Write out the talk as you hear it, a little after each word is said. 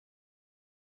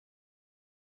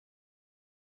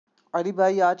علی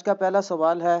بھائی، آج کا پہلا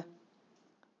سوال ہے۔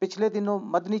 پچھلے دنوں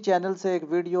مدنی چینل سے ایک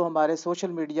ویڈیو ہمارے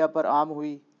سوشل میڈیا پر عام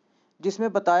ہوئی جس میں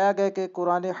بتایا گیا کہ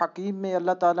قرآن حکیم میں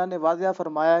اللہ تعالیٰ نے واضح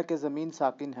فرمایا ہے کہ زمین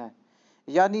ساکن ہے،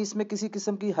 یعنی اس میں کسی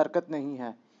قسم کی حرکت نہیں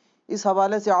ہے۔ اس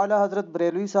حوالے سے اعلیٰ حضرت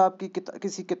بریلوی صاحب کی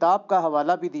کسی کتاب کا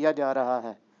حوالہ بھی دیا جا رہا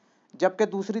ہے، جبکہ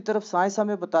دوسری طرف سائنس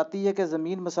ہمیں بتاتی ہے کہ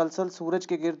زمین مسلسل سورج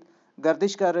کے گرد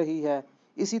گردش کر رہی ہے۔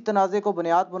 اسی تنازع کو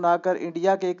بنیاد بنا کر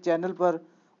انڈیا کے ایک چینل پر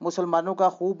مسلمانوں کا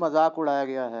خوب مذاق اڑایا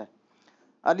گیا ہے۔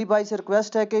 علی بھائی سے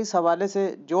ریکویسٹ ہے کہ اس حوالے سے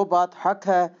جو بات حق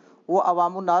ہے وہ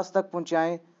عوام الناس تک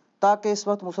پہنچائیں تاکہ اس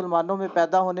وقت مسلمانوں میں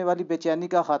پیدا ہونے والی بے چینی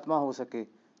کا خاتمہ ہو سکے۔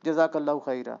 جزاک اللہ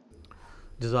خیرہ۔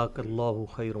 جزاک اللہ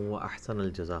خیر و احسن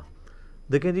الجزا۔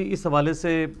 دیکھیں جی، اس حوالے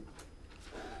سے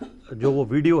جو وہ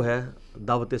ویڈیو ہے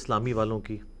دعوت اسلامی والوں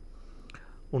کی،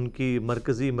 ان کی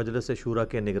مرکزی مجلس شورا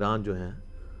کے نگران جو ہیں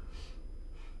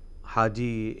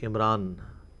حاجی عمران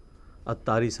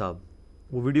اتاری صاحب،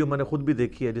 وہ ویڈیو میں نے خود بھی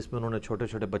دیکھی ہے جس میں انہوں نے چھوٹے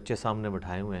چھوٹے بچے سامنے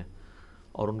بٹھائے ہوئے ہیں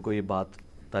اور ان کو یہ بات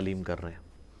تعلیم کر رہے ہیں۔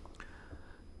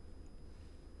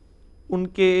 ان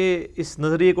کے اس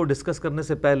نظریے کو ڈسکس کرنے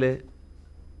سے پہلے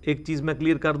ایک چیز میں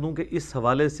کلیئر کر دوں کہ اس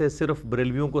حوالے سے صرف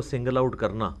بریلویوں کو سنگل آؤٹ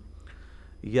کرنا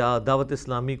یا دعوت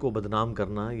اسلامی کو بدنام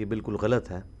کرنا یہ بالکل غلط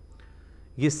ہے۔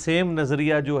 یہ سیم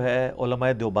نظریہ جو ہے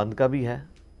علماء دیوبند کا بھی ہے،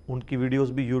 ان کی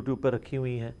ویڈیوز بھی یوٹیوب پہ رکھی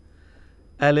ہوئی ہیں،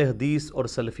 اہل حدیث اور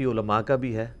سلفی علماء کا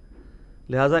بھی ہے۔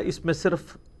 لہٰذا اس میں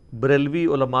صرف بریلوی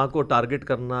علماء کو ٹارگٹ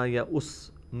کرنا یا اس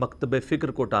مکتب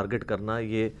فکر کو ٹارگٹ کرنا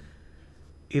یہ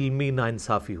علمی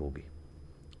ناانصافی ہوگی۔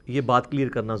 یہ بات کلیئر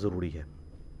کرنا ضروری ہے۔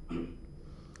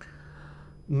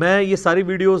 میں یہ ساری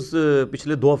ویڈیوز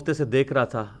پچھلے 2 ہفتے سے دیکھ رہا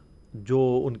تھا جو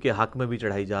ان کے حق میں بھی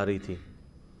چڑھائی جا رہی تھی،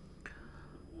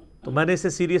 تو میں نے اسے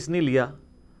سیریس نہیں لیا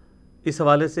اس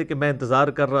حوالے سے کہ میں انتظار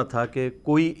کر رہا تھا کہ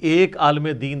کوئی ایک عالم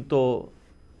دین تو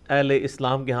اہل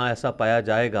اسلام کے ہاں ایسا پایا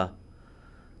جائے گا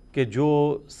کہ جو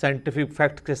سائنٹیفک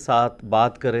فیکٹ کے ساتھ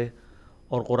بات کرے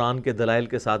اور قرآن کے دلائل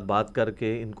کے ساتھ بات کر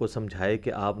کے ان کو سمجھائے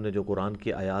کہ آپ نے جو قرآن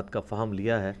کی آیات کا فہم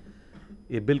لیا ہے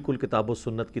یہ بالکل کتاب و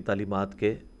سنت کی تعلیمات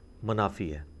کے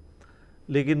منافی ہے۔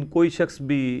 لیکن کوئی شخص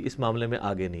بھی اس معاملے میں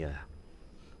آگے نہیں آیا۔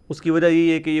 اس کی وجہ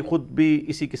یہ ہے کہ یہ خود بھی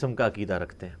اسی قسم کا عقیدہ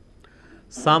رکھتے ہیں۔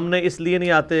 سامنے اس لیے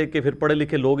نہیں آتے کہ پھر پڑھے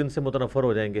لکھے لوگ ان سے متنفر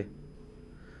ہو جائیں گے،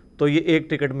 تو یہ ایک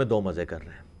ٹکٹ میں 2 مزے کر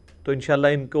رہے ہیں۔ تو انشاءاللہ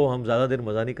ان کو ہم زیادہ دیر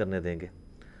مزہ نہیں کرنے دیں گے۔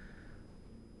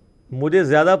 مجھے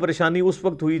زیادہ پریشانی اس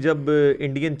وقت ہوئی جب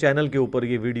انڈین چینل کے اوپر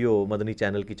یہ ویڈیو مدنی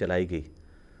چینل کی چلائی گئی،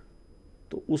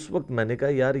 تو اس وقت میں نے کہا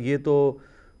یار یہ تو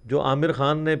جو عامر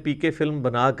خان نے پی کے فلم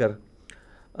بنا کر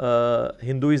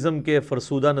ہندوازم کے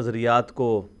فرسودہ نظریات کو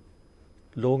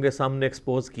لوگوں کے سامنے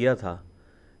ایکسپوز کیا تھا،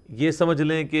 یہ سمجھ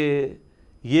لیں کہ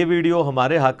یہ ویڈیو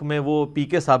ہمارے حق میں وہ پی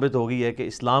کے ثابت ہو گئی ہے کہ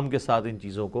اسلام کے ساتھ ان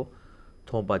چیزوں کو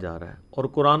تھوپا جا رہا ہے اور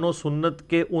قرآن و سنت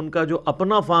کے ان کا جو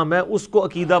اپنا فہم ہے اس کو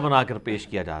عقیدہ بنا کر پیش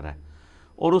کیا جا رہا ہے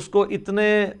اور اس کو اتنے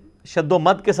شد و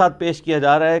مد کے ساتھ پیش کیا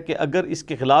جا رہا ہے کہ اگر اس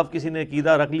کے خلاف کسی نے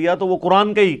عقیدہ رکھ لیا تو وہ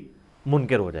قرآن کا ہی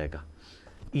منکر ہو جائے گا۔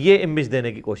 یہ امیج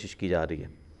دینے کی کوشش کی جا رہی ہے۔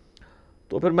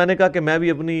 تو پھر میں نے کہا کہ میں بھی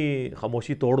اپنی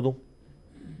خاموشی توڑ دوں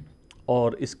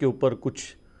اور اس کے اوپر کچھ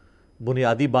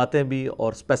بنیادی باتیں بھی،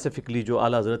 اور اسپیسیفکلی جو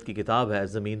اعلیٰ حضرت کی کتاب ہے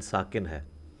زمین ساکن ہے،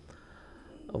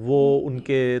 وہ ان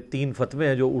کے 3 فتوے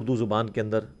ہیں جو اردو زبان کے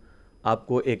اندر آپ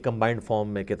کو ایک کمبائنڈ فارم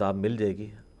میں کتاب مل جائے گی۔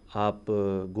 آپ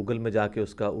گوگل میں جا کے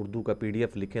اس کا اردو کا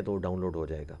PDF لکھیں تو وہ ڈاؤن لوڈ ہو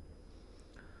جائے گا۔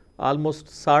 آلموسٹ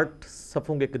 60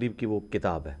 صفحوں کے قریب کی وہ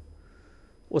کتاب ہے۔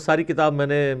 وہ ساری کتاب میں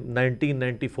نے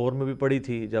 1994 میں بھی پڑھی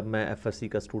تھی جب میں FSC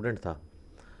کا اسٹوڈنٹ تھا،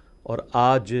 اور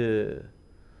آج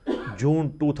جون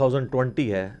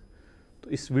 2020 ہے، تو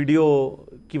اس ویڈیو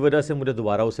کی وجہ سے مجھے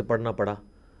دوبارہ اسے پڑھنا پڑا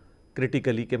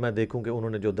کرٹیکلی کہ میں دیکھوں کہ انہوں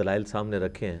نے جو دلائل سامنے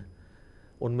رکھے ہیں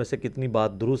ان میں سے کتنی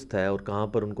بات درست ہے اور کہاں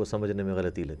پر ان کو سمجھنے میں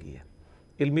غلطی لگی ہے۔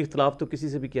 علمی اختلاف تو کسی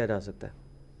سے بھی کیا جا سکتا ہے۔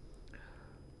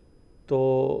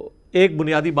 تو ایک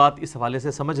بنیادی بات اس حوالے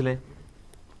سے سمجھ لیں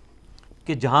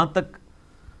کہ جہاں تک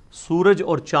سورج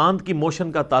اور چاند کی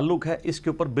موشن کا تعلق ہے اس کے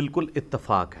اوپر بالکل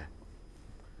اتفاق ہے۔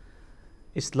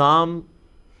 اسلام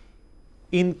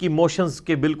ان کی موشنز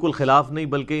کے بالکل خلاف نہیں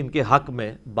بلکہ ان کے حق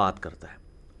میں بات کرتا ہے،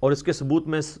 اور اس کے ثبوت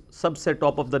میں سب سے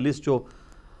ٹاپ آف دا لسٹ جو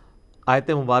آیت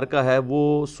مبارکہ ہے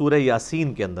وہ سورہ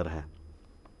یاسین کے اندر ہے۔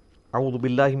 اعوذ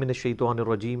باللہ من الشیطان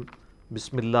الرجیم،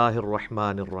 بسم اللہ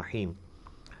الرحمن الرحیم۔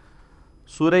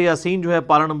 سورہ یاسین جو ہے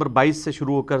پارہ نمبر 22 سے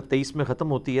شروع ہو کر 23 میں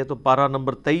ختم ہوتی ہے، تو پارہ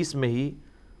نمبر 23 میں ہی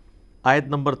آیت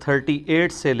نمبر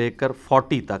 38 سے لے کر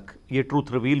 40 تک یہ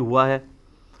ٹروتھ ریویل ہوا ہے۔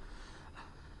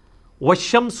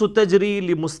 وَالشَّمْسُ تَجْرِي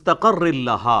لِمُسْتَقَرٍّ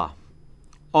لَهَا،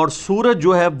 اور سورج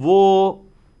جو ہے وہ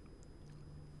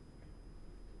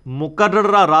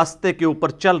مقررہ راستے کے اوپر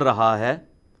چل رہا ہے۔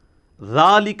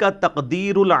 ذَلِكَ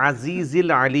تَقْدِيرُ الْعَزِيزِ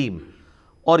الْعَلِيمِ،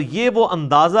 اور یہ وہ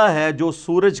اندازہ ہے جو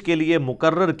سورج کے لیے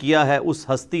مقرر کیا ہے اس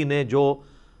ہستی نے جو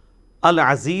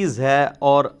العزیز ہے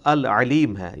اور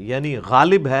العلیم ہے، یعنی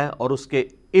غالب ہے اور اس کے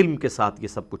علم کے ساتھ یہ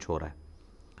سب کچھ ہو رہا ہے۔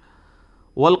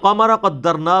 وَالْقَمَرَ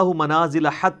قَدَّرْنَاهُ مَنَازِلَ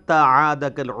حَتَّى عَادَ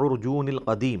كَالْعُرْجُونِ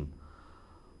الْقَدِيمِ،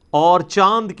 اور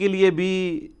چاند کے لیے بھی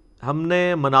ہم نے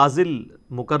منازل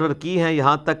مقرر کی ہیں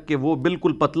یہاں تک کہ وہ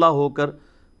بالکل پتلا ہو کر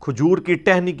کھجور کی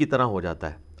ٹہنی کی طرح ہو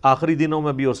جاتا ہے، آخری دنوں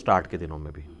میں بھی اور سٹارٹ کے دنوں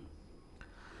میں بھی۔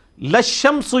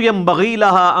 لَلشَّمْسُ يَنبَغِي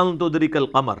لَهَا أَن تُدْرِكَ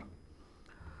الْقَمَرَ،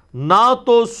 نہ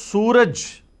تو سورج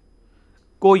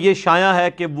کو یہ شایع ہے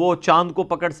کہ وہ چاند کو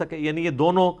پکڑ سکے، یعنی یہ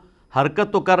دونوں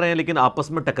حرکت تو کر رہے ہیں لیکن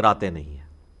آپس میں ٹکراتے نہیں ہیں۔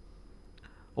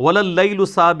 وَلَا اللَّيْلُ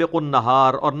سَابِقُ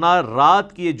النَّهَارِ، اور نہ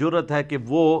رات کی یہ جرت ہے کہ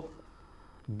وہ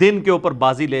دن کے اوپر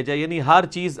بازی لے جائے، یعنی ہر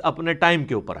چیز اپنے ٹائم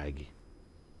کے اوپر آئے گی۔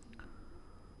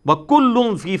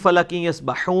 وَكُلٌّ فِي فَلَكٍ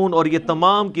يَسْبَحُونَ، اور یہ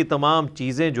تمام کی تمام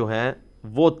چیزیں جو ہیں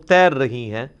وہ تیر رہی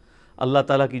ہیں اللہ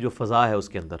تعالیٰ کی جو فضا ہے اس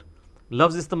کے اندر۔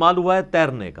 لفظ استعمال ہوا ہے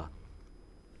تیرنے کا،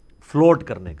 فلوٹ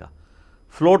کرنے کا۔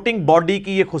 فلوٹنگ باڈی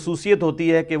کی یہ خصوصیت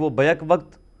ہوتی ہے کہ وہ بیک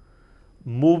وقت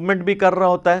موومنٹ بھی کر رہا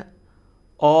ہوتا ہے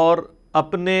اور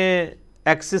اپنے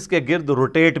ایکسس کے گرد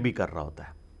روٹیٹ بھی کر رہا ہوتا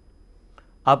ہے۔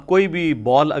 آپ کوئی بھی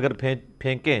بال اگر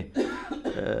پھینکیں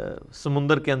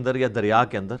سمندر کے اندر یا دریا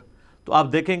کے اندر تو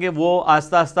آپ دیکھیں گے وہ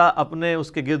آہستہ آہستہ اپنے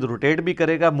اس کے گرد روٹیٹ بھی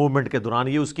کرے گا موومنٹ کے دوران،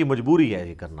 یہ اس کی مجبوری ہے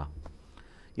یہ کرنا۔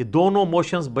 یہ دونوں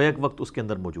موشنز بیک وقت اس کے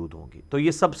اندر موجود ہوں گی۔ تو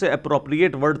یہ سب سے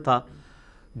اپروپریٹ ورڈ تھا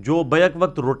جو بیک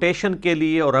وقت روٹیشن کے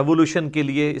لیے اور ریولوشن کے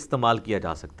لیے استعمال کیا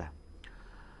جا سکتا ہے۔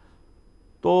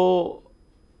 تو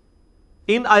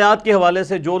ان آیات کے حوالے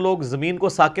سے جو لوگ زمین کو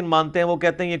ساکن مانتے ہیں وہ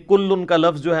کہتے ہیں یہ کل کا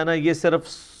لفظ جو ہے نا یہ صرف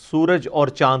سورج اور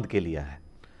چاند کے لیے ہے،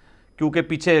 کیونکہ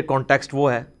پیچھے کانٹیکسٹ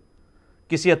وہ ہے۔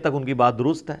 کسی حد تک ان کی بات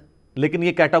درست ہے، لیکن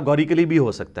یہ کیٹاگوریکلی بھی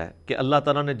ہو سکتا ہے کہ اللہ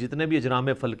تعالیٰ نے جتنے بھی اجرام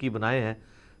فلکی بنائے ہیں،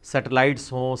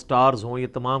 سیٹلائٹس ہوں، سٹارز ہوں، یہ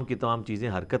تمام کی تمام چیزیں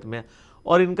حرکت میں،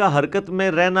 اور ان کا حرکت میں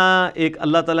رہنا ایک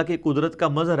اللہ تعالیٰ کی قدرت کا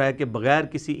مظہر ہے کہ بغیر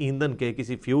کسی ایندھن کے،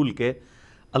 کسی فیول کے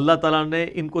اللہ تعالیٰ نے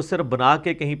ان کو صرف بنا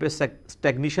کے کہیں پہ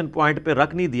اسٹیگنیشن پوائنٹ پہ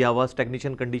رکھ نہیں دیا ہوا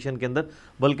اسٹیگنیشن کنڈیشن کے اندر،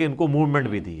 بلکہ ان کو موومنٹ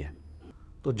بھی دی ہے۔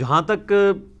 تو جہاں تک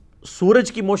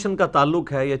سورج کی موشن کا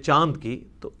تعلق ہے یا چاند کی،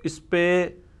 تو اس پہ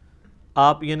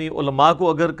آپ یعنی علماء کو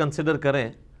اگر کنسیڈر کریں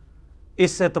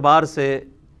اس اعتبار سے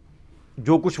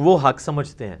جو کچھ وہ حق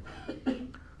سمجھتے ہیں،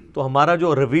 تو ہمارا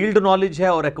جو ریویلڈ نالج ہے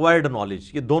اور ایکوائرڈ نالج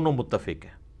یہ دونوں متفق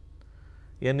ہیں،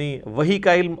 یعنی وحی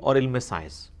کا علم اور علم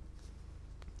سائنس۔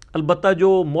 البتہ جو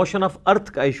موشن آف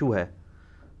ارتھ کا ایشو ہے،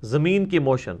 زمین کی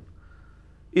موشن،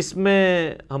 اس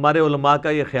میں ہمارے علماء کا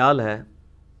یہ خیال ہے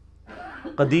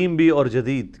قدیم بھی اور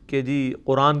جدید کہ جی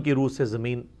قرآن کی روح سے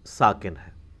زمین ساکن ہے،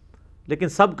 لیکن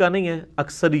سب کا نہیں ہے،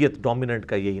 اکثریت ڈومیننٹ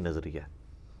کا یہی نظریہ ہے۔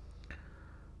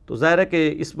 تو ظاہر ہے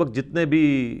کہ اس وقت جتنے بھی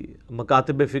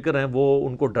مکاتب فکر ہیں وہ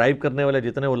ان کو ڈرائیو کرنے والے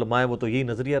جتنے علماء ہیں وہ تو یہی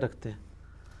نظریہ رکھتے ہیں،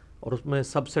 اور اس میں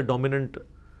سب سے ڈومیننٹ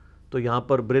تو یہاں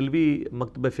پر بریلوی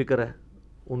مکتب فکر ہے۔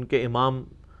 ان کے امام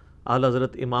اعلیٰ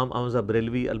حضرت امام احمد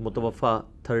بریلوی المتوفیٰ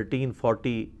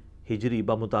 1340 ہجری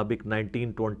بمطابق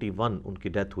 1921 ان کی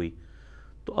ڈیتھ ہوئی،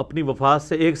 تو اپنی وفات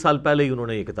سے 1 سال پہلے ہی انہوں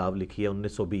نے یہ کتاب لکھی ہے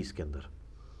 1920 کے اندر،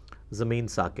 زمین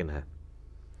ساکن ہے۔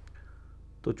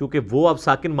 تو چونکہ وہ اب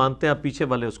ساکن مانتے ہیں، اب پیچھے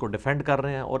والے اس کو ڈیفینڈ کر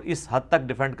رہے ہیں، اور اس حد تک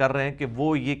ڈیفینڈ کر رہے ہیں کہ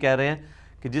وہ یہ کہہ رہے ہیں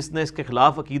کہ جس نے اس کے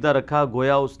خلاف عقیدہ رکھا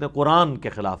گویا اس نے قرآن کے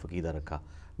خلاف عقیدہ رکھا،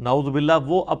 نعوذ باللہ،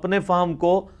 وہ اپنے فہم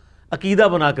کو عقیدہ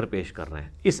بنا کر پیش کر رہے ہیں،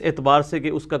 اس اعتبار سے کہ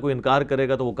اس کا کوئی انکار کرے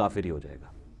گا تو وہ کافر ہی ہو جائے گا۔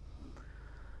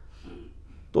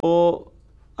 تو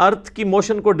ارتھ کی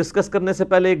موشن کو ڈسکس کرنے سے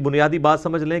پہلے ایک بنیادی بات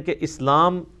سمجھ لیں کہ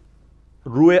اسلام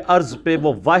روئے ارض پہ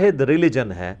وہ واحد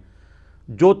ریلیجن ہے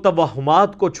جو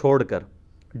توہمات کو چھوڑ کر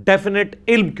ڈیفینیٹ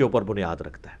علم کے اوپر بنیاد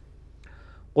رکھتا ہے۔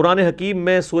 قرآن حکیم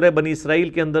میں سورہ بنی اسرائیل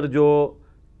کے اندر جو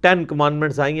 10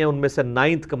 کمانڈمنٹس آئی ہیں ان میں سے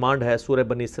 9th کمانڈ ہے سورہ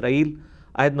بنی اسرائیل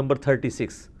آیت نمبر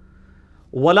 36،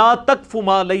 وَلَا تَقْفُ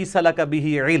مَا لَيْسَ لَكَ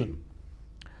بِهِ عِلْمٌ،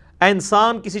 اے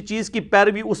انسان کسی چیز کی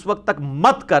پیروی اس وقت تک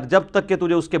مت کر جب تک کہ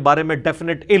تجھے اس کے بارے میں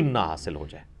ڈیفینیٹ علم نہ حاصل ہو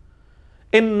جائے۔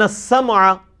 إِنَّ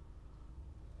السَّمْعَ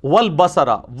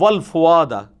وَالْبَصَرَ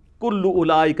وَالْفُؤَادَ كُلُّ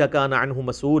أُولَئِكَ كَانَ عَنْهُ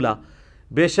مَسْئُولًا،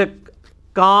 بے شک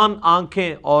کان،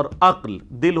 آنکھیں اور عقل،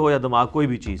 دل ہو یا دماغ کوئی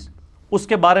بھی چیز، اس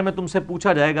کے بارے میں تم سے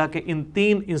پوچھا جائے گا کہ ان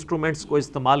 3 انسٹرومنٹس کو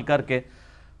استعمال کر کے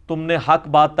تم نے حق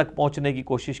بات تک پہنچنے کی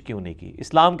کوشش کیوں نہیں کی۔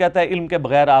 اسلام کہتا ہے علم کے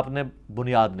بغیر آپ نے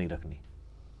بنیاد نہیں رکھنی،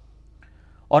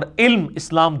 اور علم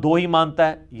اسلام 2 ہی مانتا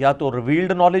ہے، یا تو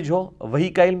ریویلڈ نالج ہو، وحی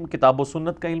کا علم، کتاب و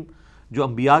سنت کا علم جو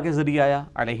انبیاء کے ذریعے آیا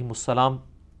علیہم السلام،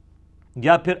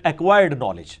 یا پھر acquired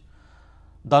knowledge,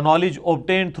 the knowledge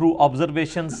obtained through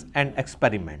observations and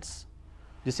experiments،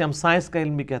 جسے ہم سائنس کا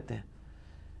علم بھی کہتے ہیں۔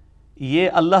 یہ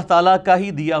اللہ تعالیٰ کا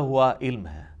ہی دیا ہوا علم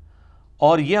ہے،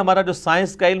 اور یہ ہمارا جو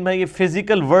سائنس کا علم ہے یہ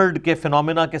فزیکل ورلڈ کے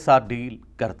فینومینا کے ساتھ ڈیل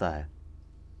کرتا ہے.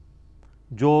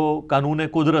 جو قانون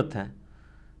قدرت ہیں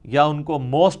یا ان کو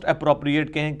موسٹ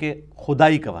اپروپریٹ کہیں کہ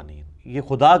خدائی قوانین، یہ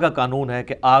خدا کا قانون ہے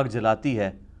کہ آگ جلاتی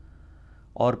ہے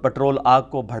اور پٹرول آگ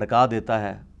کو بھڑکا دیتا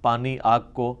ہے، پانی آگ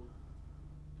کو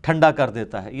ٹھنڈا کر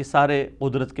دیتا ہے. یہ سارے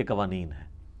قدرت کے قوانین ہیں.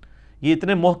 یہ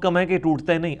اتنے محکم ہیں کہ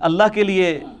ٹوٹتے نہیں. اللہ کے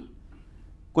لیے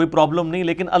کوئی پرابلم نہیں،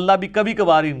 لیکن اللہ بھی کبھی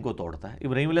کبھار ان کو توڑتا ہے.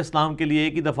 ابراہیم علیہ السلام کے لیے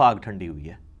ایک ہی دفعہ آگ ٹھنڈی ہوئی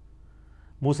ہے،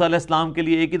 موسیٰ علیہ السلام کے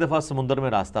لیے ایک ہی دفعہ سمندر میں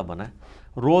راستہ بنا ہے.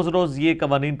 روز روز یہ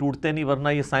قوانین ٹوٹتے نہیں، ورنہ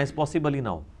یہ سائنس پاسبل ہی نہ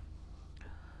ہو.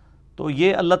 تو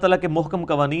یہ اللہ تعالیٰ کے محکم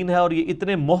قوانین ہے، اور یہ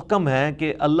اتنے محکم ہیں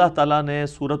کہ اللہ تعالیٰ نے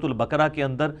سورۃ البقرہ کے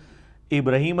اندر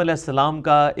ابراہیم علیہ السلام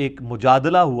کا ایک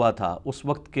مجادلہ ہوا تھا اس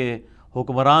وقت کے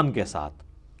حکمران کے ساتھ،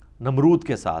 نمرود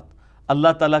کے ساتھ،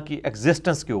 اللہ تعالیٰ کی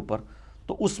ایگزسٹنس کے اوپر.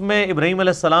 تو اس میں ابراہیم علیہ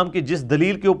السلام کی جس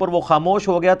دلیل کے اوپر وہ خاموش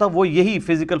ہو گیا تھا وہ یہی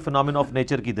فزیکل فینومینا آف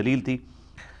نیچر کی دلیل تھی.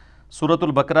 سورۃ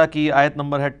البقرہ کی آیت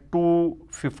نمبر ہے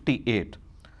 258.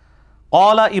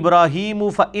 قال ابراہیم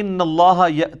فإن اللہ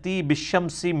یأتی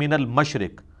بالشمس من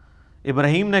المشرق.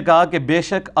 ابراہیم نے کہا کہ بے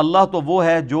شک اللہ تو وہ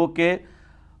ہے جو کہ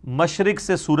مشرق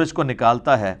سے سورج کو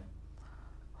نکالتا ہے.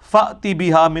 فأتی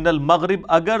بہا من المغرب.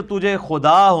 اگر تجھے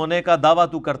خدا ہونے کا دعویٰ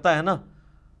تو کرتا ہے نا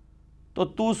تو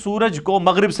تو سورج کو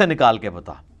مغرب سے نکال کے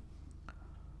بتا.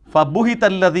 فبہت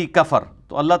الذی کفر.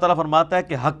 تو اللہ تعالیٰ فرماتا ہے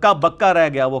کہ ہکا بکا رہ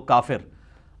گیا وہ کافر.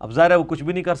 اب ظاہر ہے وہ کچھ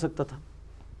بھی نہیں کر سکتا تھا.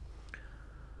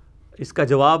 اس کا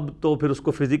جواب تو پھر اس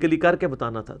کو فزیکلی کر کے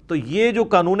بتانا تھا. تو یہ جو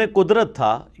قانون قدرت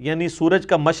تھا، یعنی سورج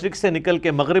کا مشرق سے نکل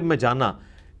کے مغرب میں جانا،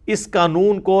 اس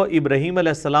قانون کو ابراہیم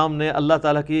علیہ السلام نے اللہ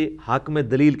تعالیٰ کی حق میں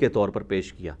دلیل کے طور پر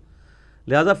پیش کیا.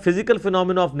 لہذا فزیکل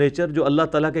فینومینا آف نیچر جو اللہ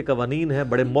تعالیٰ کے قوانین ہیں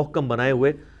بڑے محکم بنائے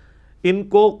ہوئے، ان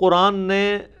کو قرآن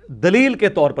نے دلیل کے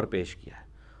طور پر پیش کیا ہے.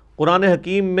 قرآن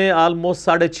حکیم میں آلموسٹ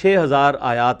 6,500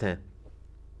 آیات ہیں.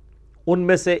 ان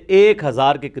میں سے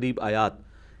 1,000 کے قریب آیات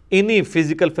انہی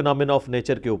فزیکل فینومینا آف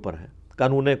نیچر کے اوپر ہے،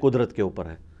 قانون قدرت کے اوپر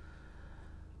ہے.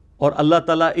 اور اللہ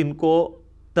تعالیٰ ان کو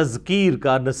تذکیر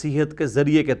کا، نصیحت کے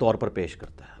ذریعے کے طور پر پیش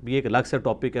کرتا ہے. اب یہ ایک الگ سے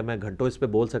ٹاپک ہے، میں گھنٹوں اس پہ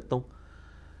بول سکتا ہوں.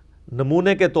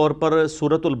 نمونے کے طور پر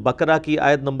سورۃ البقرہ کی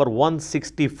آیت نمبر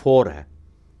 164 ہے،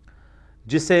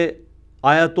 جسے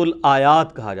آیت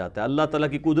الآیات کہا جاتا ہے. اللہ تعالیٰ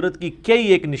کی قدرت کی کئی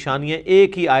ایک نشانیاں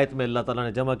ایک ہی آیت میں اللہ تعالیٰ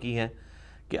نے جمع کی ہیں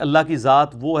کہ اللہ کی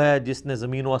ذات وہ ہے جس نے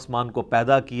زمین و آسمان کو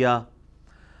پیدا کیا،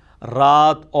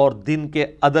 رات اور دن کے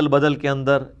عدل بدل کے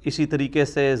اندر، اسی طریقے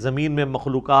سے زمین میں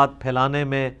مخلوقات پھیلانے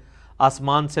میں،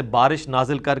 آسمان سے بارش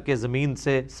نازل کر کے زمین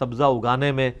سے سبزہ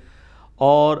اگانے میں،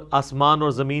 اور آسمان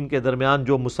اور زمین کے درمیان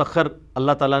جو مسخر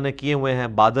اللہ تعالیٰ نے کیے ہوئے ہیں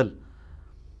بادل،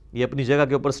 یہ اپنی جگہ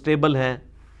کے اوپر سٹیبل ہیں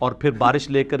اور پھر بارش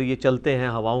لے کر یہ چلتے ہیں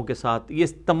ہواؤں کے ساتھ. یہ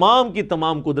تمام کی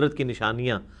تمام قدرت کی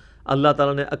نشانیاں اللہ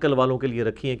تعالیٰ نے عقل والوں کے لیے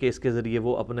رکھی ہیں کہ اس کے ذریعے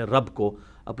وہ اپنے رب کو،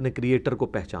 اپنے کریٹر کو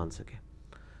پہچان سکیں.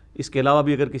 اس کے علاوہ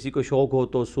بھی اگر کسی کو شوق ہو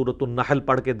تو سورۃ النحل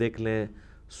پڑھ کے دیکھ لیں،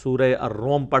 سورہ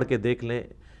الروم پڑھ کے دیکھ لیں.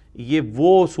 یہ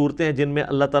وہ صورتیں ہیں جن میں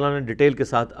اللہ تعالیٰ نے ڈیٹیل کے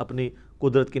ساتھ اپنی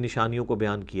قدرت کی نشانیوں کو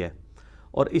بیان کیا ہے.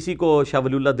 اور اسی کو شاہ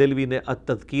ولی اللہ دہلوی نے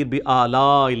التذکیر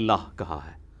بآلاء اللہ کہا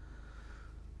ہے.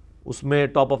 اس میں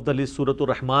ٹاپ آف دا لسٹ سورۃ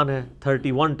الرحمن ہے،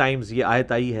 31 ٹائمز یہ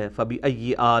آیت آئی ہے.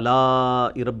 فَبِأَيِّ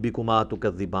آلَاءِ رَبِّكُمَا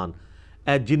تُكَذِّبَانِ.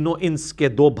 اے جن و انس کے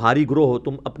دو بھاری گروہ ہو،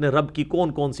 تم اپنے رب کی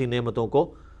کون کون سی نعمتوں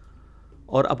کو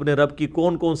اور اپنے رب کی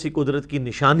کون کون سی قدرت کی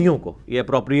نشانیوں کو، یہ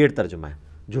اپروپریٹ ترجمہ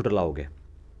ہے، جھٹلاؤ گے.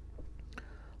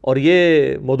 اور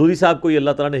یہ مودودی صاحب کو یہ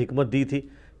اللہ تعالیٰ نے حکمت دی تھی،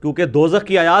 کیونکہ دوزخ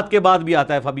کی آیات کے بعد بھی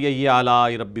آتا ہے فَبِأَيِّ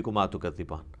آلَاءِ رَبِّكُمَا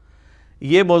تُكَذِّبَانِ.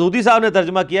 یہ مودودی صاحب نے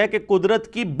ترجمہ کیا ہے کہ قدرت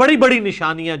کی بڑی بڑی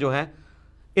نشانیاں جو ہیں،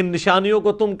 ان نشانیوں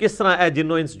کو تم کس طرح اے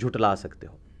جن و انس جھٹلا سکتے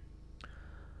ہو.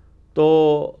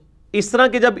 تو اس طرح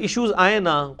کے جب ایشوز آئیں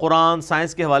نا قرآن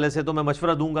سائنس کے حوالے سے، تو میں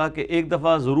مشورہ دوں گا کہ ایک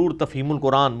دفعہ ضرور تفہیم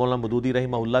القرآن مولانا مودودی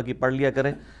رحمہ اللہ کی پڑھ لیا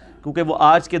کریں، کیونکہ وہ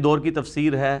آج کے دور کی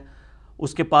تفسیر ہے.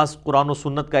 اس کے پاس قرآن و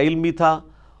سنت کا علم بھی تھا،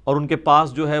 اور ان کے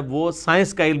پاس جو ہے وہ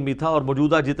سائنس کا علم بھی تھا، اور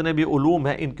موجودہ جتنے بھی علوم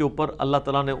ہیں ان کے اوپر اللہ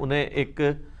تعالیٰ نے انہیں ایک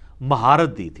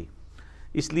مہارت دی تھی.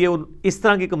 اس لیے اس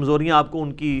طرح کی کمزوریاں آپ کو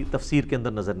ان کی تفسیر کے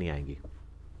اندر نظر نہیں آئیں گی.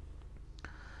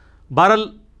 بہرحال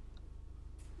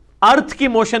ارتھ کی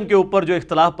موشن کے اوپر جو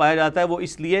اختلاف پایا جاتا ہے وہ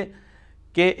اس لیے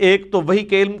کہ ایک تو وحی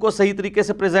کے علم کو صحیح طریقے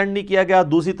سے پریزنٹ نہیں کیا گیا،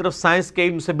 دوسری طرف سائنس کے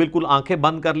علم سے بالکل آنکھیں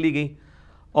بند کر لی گئیں.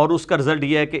 اور اس کا رزلٹ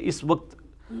یہ ہے کہ اس وقت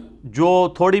جو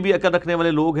تھوڑی بھی عقل رکھنے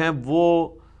والے لوگ ہیں وہ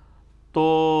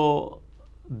تو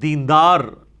دیندار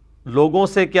لوگوں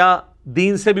سے کیا،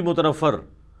 دین سے بھی متنفر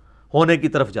ہونے کی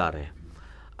طرف جا رہے ہیں،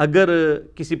 اگر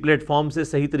کسی پلیٹ فارم سے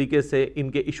صحیح طریقے سے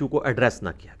ان کے ایشو کو ایڈریس نہ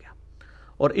کیا گیا.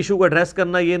 اور ایشو کو ایڈریس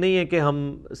کرنا یہ نہیں ہے کہ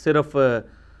ہم صرف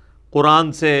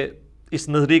قرآن سے اس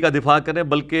نظریے کا دفاع کریں،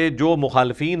 بلکہ جو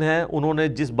مخالفین ہیں انہوں نے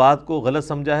جس بات کو غلط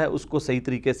سمجھا ہے اس کو صحیح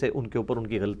طریقے سے ان کے اوپر ان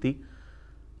کی غلطی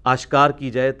آشکار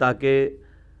کی جائے، تاکہ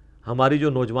ہماری جو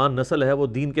نوجوان نسل ہے وہ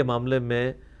دین کے معاملے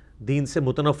میں دین سے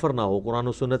متنفر نہ ہو، قرآن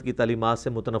و سنت کی تعلیمات سے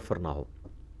متنفر نہ ہو۔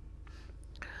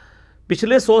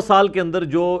 پچھلے 100 سال کے اندر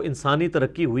جو انسانی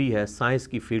ترقی ہوئی ہے سائنس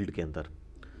کی فیلڈ کے اندر،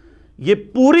 یہ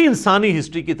پوری انسانی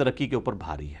ہسٹری کی ترقی کے اوپر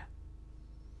بھاری ہے۔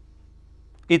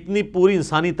 اتنی پوری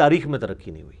انسانی تاریخ میں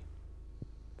ترقی نہیں ہوئی۔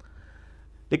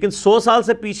 لیکن 100 سال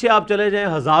سے پیچھے آپ چلے جائیں،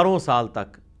 ہزاروں سال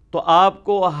تک، تو آپ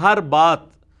کو ہر بات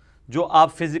جو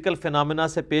آپ فزیکل فینامنا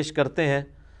سے پیش کرتے ہیں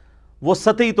وہ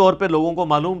سطحی طور پہ لوگوں کو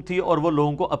معلوم تھی اور وہ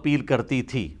لوگوں کو اپیل کرتی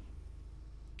تھی،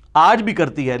 آج بھی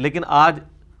کرتی ہے، لیکن آج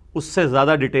اس سے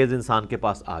زیادہ ڈیٹیلز انسان کے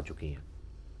پاس آ چکی ہیں۔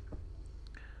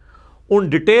 ان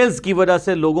ڈیٹیلز کی وجہ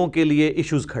سے لوگوں کے لیے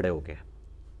ایشوز کھڑے ہو گئے،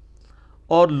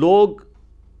 اور لوگ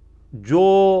جو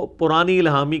پرانی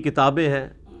الہامی کتابیں ہیں،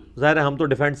 ظاہر ہے ہم تو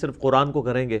ڈیفینڈ صرف قرآن کو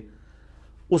کریں گے،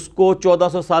 اس کو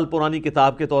 1400 سال پرانی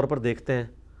کتاب کے طور پر دیکھتے ہیں،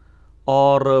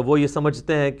 اور وہ یہ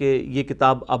سمجھتے ہیں کہ یہ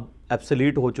کتاب اب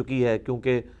ایبسلیٹ ہو چکی ہے،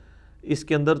 کیونکہ اس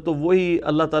کے اندر تو وہی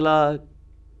اللہ تعالیٰ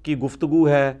کی گفتگو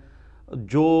ہے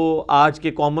جو آج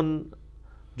کے کامن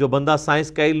جو بندہ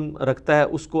سائنس کا علم رکھتا ہے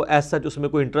اس کو ایز سچ اس میں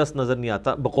کوئی انٹرسٹ نظر نہیں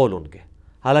آتا بقول ان کے،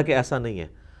 حالانکہ ایسا نہیں ہے۔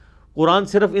 قرآن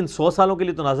صرف ان 100 سالوں کے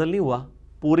لیے تو نازل نہیں ہوا،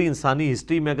 پوری انسانی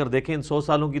ہسٹری میں اگر دیکھیں ان 100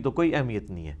 سالوں کی تو کوئی اہمیت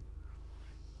نہیں ہے۔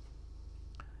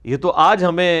 یہ تو آج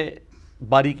ہمیں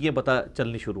باریکیاں پتہ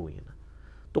چلنی شروع ہوئی ہیں نا۔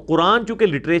 تو قرآن چونکہ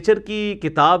لٹریچر کی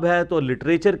کتاب ہے تو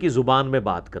لٹریچر کی زبان میں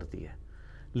بات کرتی ہے۔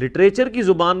 لٹریچر کی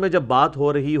زبان میں جب بات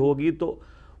ہو رہی ہوگی تو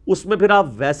اس میں پھر آپ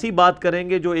ویسی بات کریں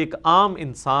گے جو ایک عام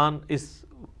انسان اس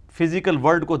فزیکل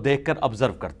ورلڈ کو دیکھ کر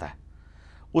آبزرو کرتا ہے۔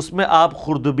 اس میں آپ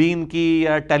خوردبین کی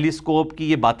یا ٹیلیسکوپ کی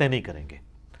یہ باتیں نہیں کریں گے،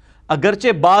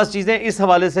 اگرچہ بعض چیزیں اس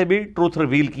حوالے سے بھی ٹروتھ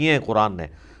ریویل کیے ہیں قرآن نے،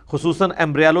 خصوصاً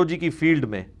ایمبریالوجی کی فیلڈ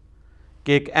میں،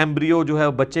 کہ ایک ایمبریو جو ہے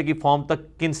بچے کی فارم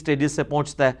تک کن سٹیجز سے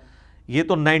پہنچتا ہے۔ یہ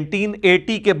تو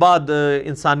 1980 کے بعد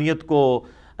انسانیت کو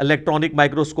الیکٹرانک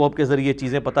مائکروسکوپ کے ذریعے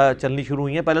چیزیں پتہ چلنی شروع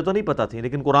ہوئی ہیں، پہلے تو نہیں پتہ تھی،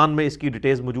 لیکن قرآن میں اس کی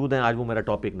ڈیٹیلز موجود ہیں۔ آج وہ میرا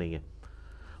ٹاپک نہیں ہے،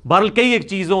 بہرحال کئی ایک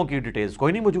چیزوں کی ڈیٹیلز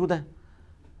کوئی نہیں موجود ہیں،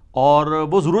 اور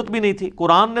وہ ضرورت بھی نہیں تھی۔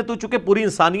 قرآن نے تو چونکہ پوری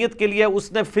انسانیت کے لیے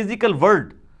اس نے فزیکل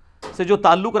ورلڈ سے جو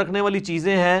تعلق رکھنے والی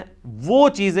چیزیں ہیں وہ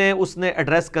چیزیں اس نے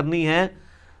ایڈریس کرنی ہیں،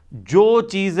 جو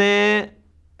چیزیں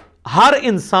ہر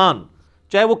انسان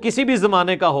چاہے وہ کسی بھی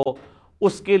زمانے کا ہو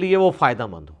اس کے لیے وہ فائدہ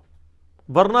مند ہو۔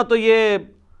 ورنہ تو یہ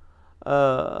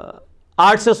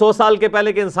 8 سے 100 سال کے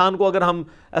پہلے کے انسان کو اگر ہم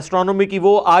ایسٹرونومی کی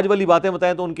وہ آج والی باتیں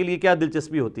بتائیں تو ان کے لیے کیا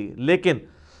دلچسپی ہوتی ہے، لیکن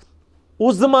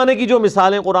اس زمانے کی جو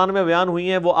مثالیں قرآن میں بیان ہوئی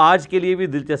ہیں وہ آج کے لیے بھی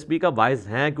دلچسپی کا باعث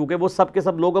ہیں، کیونکہ وہ سب کے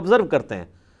سب لوگ آبزرو کرتے ہیں۔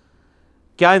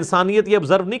 کیا انسانیت یہ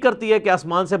آبزرو نہیں کرتی ہے کہ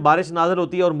آسمان سے بارش نازل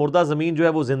ہوتی ہے اور مردہ زمین جو ہے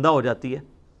وہ زندہ ہو جاتی ہے؟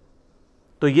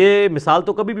 تو یہ مثال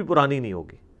تو کبھی بھی پرانی نہیں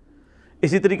ہوگی۔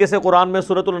 اسی طریقے سے قرآن میں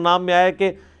سورۃ الانعام میں آیا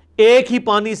کہ ایک ہی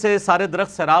پانی سے سارے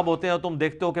درخت سیراب ہوتے ہیں اور تم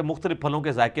دیکھتے ہو کہ مختلف پھلوں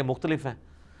کے ذائقے مختلف ہیں۔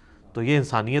 تو یہ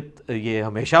انسانیت یہ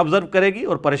ہمیشہ آبزرو کرے گی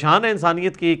اور پریشان ہے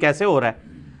انسانیت کہ یہ کیسے ہو رہا ہے،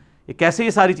 یہ کیسے یہ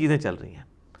ساری چیزیں چل رہی ہیں۔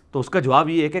 تو اس کا جواب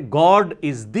یہ ہے کہ God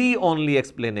is the only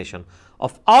explanation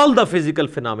of all the physical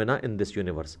phenomena in this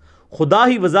universe. خدا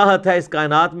ہی وضاحت ہے اس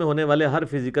کائنات میں ہونے والے ہر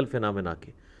فزیکل فینامنا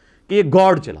کی، کہ یہ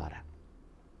گاڈ چلا رہا ہے۔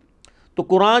 تو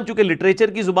قرآن چونکہ لٹریچر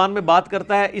کی زبان میں بات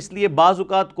کرتا ہے، اس لیے بعض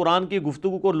اوقات قرآن کی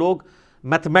گفتگو کو لوگ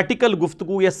میتھمیٹیکل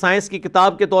گفتگو یا سائنس کی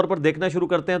کتاب کے طور پر دیکھنا شروع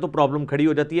کرتے ہیں تو پرابلم کھڑی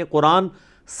ہو جاتی ہے۔ قرآن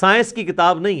سائنس کی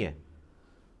کتاب نہیں ہے،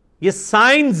 یہ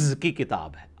سائنس کی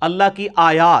کتاب ہے، اللہ کی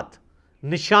آیات،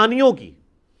 نشانیوں کی،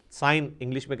 سائن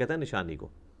انگلش میں کہتے ہیں نشانی کو،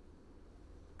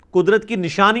 قدرت کی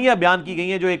نشانیاں بیان کی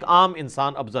گئی ہیں جو ایک عام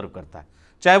انسان آبزرو کرتا ہے،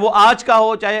 چاہے وہ آج کا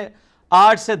ہو، چاہے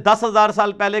 8 سے 10,000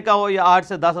 سال پہلے کا ہو یا 8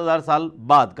 سے 10,000 سال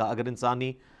بعد کا، اگر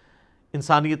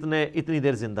انسانیت نے اتنی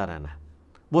دیر زندہ رہنا ہے،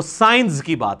 وہ سائنس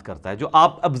کی بات کرتا ہے جو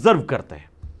آپ آبزرو کرتے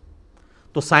ہیں۔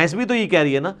 تو سائنس بھی تو یہ کہہ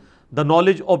رہی ہے نا، the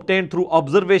knowledge obtained through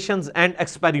observations and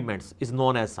experiments is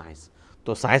known as science۔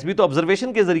 تو سائنس بھی تو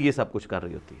آبزرویشن کے ذریعے سب کچھ کر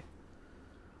رہی ہوتی ہے۔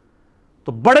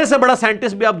 تو بڑے سے بڑا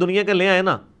سائنٹسٹ بھی آپ دنیا کے لے آئے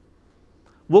نا،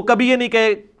 وہ کبھی یہ نہیں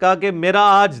کہا کہ میرا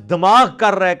آج دماغ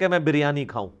کر رہا ہے کہ میں بریانی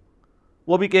کھاؤں،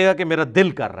 وہ بھی کہے گا کہ میرا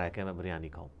دل کر رہا ہے کہ میں بریانی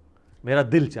کھاؤں، میرا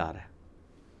دل چاہ رہا ہے۔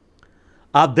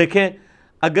 آپ دیکھیں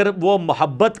اگر وہ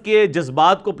محبت کے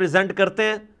جذبات کو پریزنٹ کرتے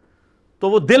ہیں تو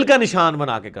وہ دل کا نشان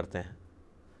بنا کے کرتے ہیں،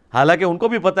 حالانکہ ان کو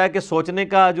بھی پتا ہے کہ سوچنے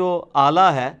کا جو آلہ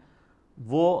ہے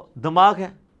وہ دماغ ہے،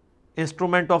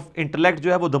 انسٹرومنٹ آف انٹلیکٹ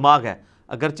جو ہے وہ دماغ ہے۔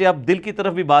 اگرچہ اب دل کی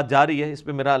طرف بھی بات جا رہی ہے، اس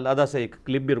پہ میرا علیحدہ سے ایک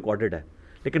کلپ بھی ریکارڈڈ ہے،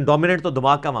 لیکن ڈومیننٹ تو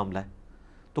دماغ کا معاملہ ہے۔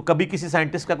 تو کبھی کسی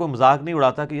سائنٹسٹ کا کوئی مذاق نہیں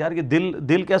اڑاتا کہ یار یہ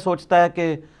دل کیا سوچتا ہے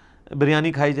کہ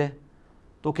بریانی کھائی جائے،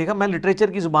 تو کہے گا میں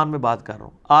لٹریچر کی زبان میں بات کر رہا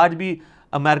ہوں۔ آج بھی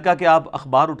امریکہ کے آپ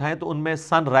اخبار اٹھائیں تو ان میں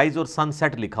سن رائز اور سن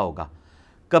سیٹ لکھا ہوگا.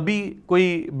 کبھی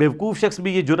کوئی بیوقوف شخص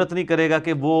بھی یہ جرت نہیں کرے گا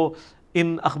کہ وہ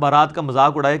ان اخبارات کا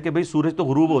مذاق اڑائے کہ بھئی سورج تو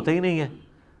غروب ہوتا ہی نہیں ہے,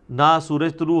 نہ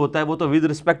سورج طلوع ہوتا ہے, وہ تو ود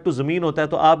رسپیکٹ ٹو زمین ہوتا ہے,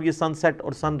 تو آپ یہ سن سیٹ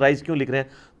اور سن رائز کیوں لکھ رہے ہیں؟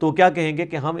 تو کیا کہیں گے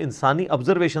کہ ہم انسانی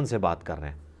آبزرویشن سے بات کر رہے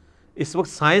ہیں. اس وقت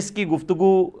سائنس کی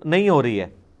گفتگو نہیں ہو رہی ہے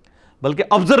بلکہ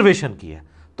آبزرویشن کی ہے.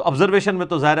 تو آبزرویشن میں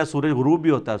تو ظاہر ہے سورج غروب بھی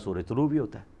ہوتا ہے, سورج طلوع بھی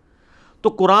ہوتا ہے. تو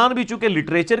قرآن بھی چونکہ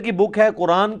لٹریچر کی بک ہے,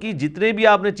 قرآن کی جتنے بھی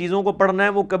آپ نے چیزوں کو پڑھنا ہے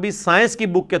وہ کبھی سائنس کی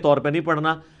بک کے طور پہ نہیں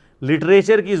پڑھنا,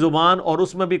 لٹریچر کی زبان اور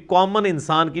اس میں بھی کامن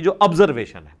انسان کی جو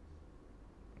آبزرویشن ہے.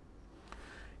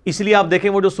 اس لیے آپ دیکھیں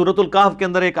وہ جو سورۃ الکہف کے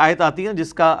اندر ایک آیت آتی ہے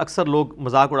جس کا اکثر لوگ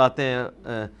مذاق اڑاتے ہیں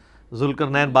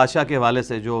ذوالقرنین بادشاہ کے حوالے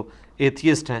سے, جو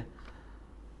ایتھیسٹ ہیں.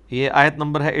 یہ آیت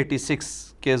نمبر ہے 86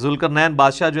 کہ ذوالقرنین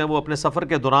بادشاہ جو ہیں وہ اپنے سفر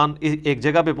کے دوران ایک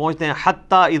جگہ پہ پہنچتے ہیں,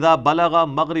 حتیٰ اذا بلغ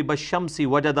مغرب الشمس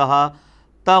وجدها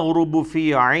تغرب فی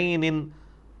عین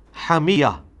حمیہ.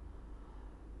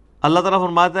 اللہ تعالیٰ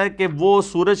فرماتا ہے کہ وہ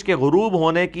سورج کے غروب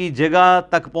ہونے کی جگہ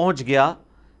تک پہنچ گیا,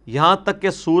 یہاں تک کہ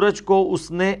سورج کو اس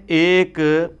نے ایک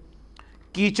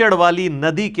کیچڑ والی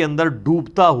ندی کے اندر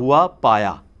ڈوبتا ہوا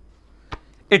پایا.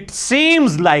 It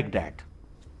seems like that.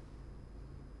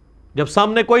 جب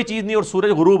سامنے کوئی چیز نہیں اور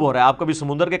سورج غروب ہو رہا ہے, آپ کبھی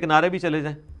سمندر کے کنارے بھی چلے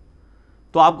جائیں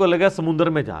تو آپ کو لگا سمندر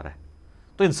میں جا رہا ہے,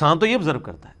 تو انسان تو یہ آبزرو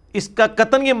کرتا ہے. اس کا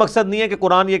قطعاً یہ مقصد نہیں ہے کہ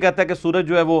قرآن یہ کہتا ہے کہ سورج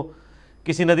جو ہے وہ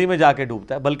کسی ندی میں جا کے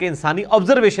ڈوبتا ہے, بلکہ انسانی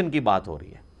آبزرویشن کی بات ہو رہی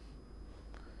ہے.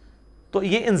 تو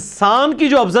یہ انسان کی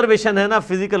جو آبزرویشن ہے نا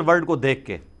فزیکل ورلڈ کو دیکھ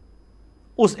کے,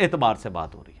 اس اعتبار سے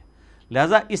بات ہو رہی ہے.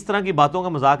 لہٰذا اس طرح کی باتوں کا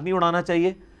مذاق نہیں اڑانا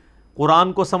چاہیے.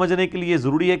 قرآن کو سمجھنے کے لیے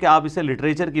ضروری ہے کہ آپ اسے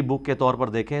لٹریچر کی بک کے طور پر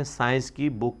دیکھیں, سائنس کی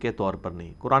بک کے طور پر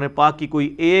نہیں. قرآن پاک کی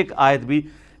کوئی ایک آیت بھی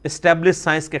اسٹیبلش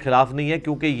سائنس کے خلاف نہیں ہے,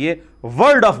 کیونکہ یہ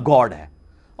ورڈ آف گاڈ ہے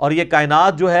اور یہ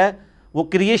کائنات جو ہے وہ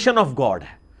کریشن آف گاڈ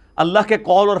ہے. اللہ کے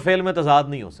قول اور فعل میں تضاد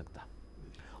نہیں ہو سکتا.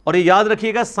 اور یہ یاد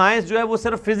رکھیے گا سائنس جو ہے وہ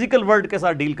صرف فزیکل ورلڈ کے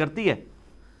ساتھ ڈیل کرتی ہے,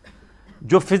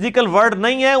 جو فزیکل ورلڈ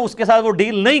نہیں ہے اس کے ساتھ وہ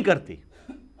ڈیل نہیں کرتی.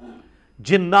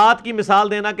 جنات کی مثال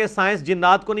دینا کہ سائنس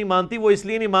جنات کو نہیں مانتی, وہ اس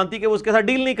لیے نہیں مانتی کہ وہ اس کے ساتھ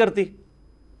ڈیل نہیں کرتی.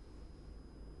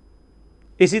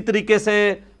 اسی طریقے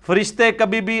سے فرشتے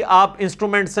کبھی بھی آپ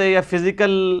انسٹرومنٹ سے یا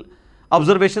فزیکل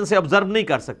آبزرویشن سے آبزرو نہیں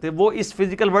کر سکتے, وہ اس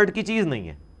فزیکل ورلڈ کی چیز نہیں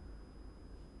ہے.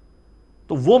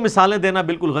 تو وہ مثالیں دینا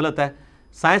بالکل غلط ہے.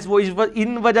 سائنس وہ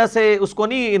ان وجہ سے اس کو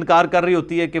نہیں انکار کر رہی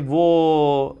ہوتی ہے کہ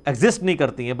وہ ایگزسٹ نہیں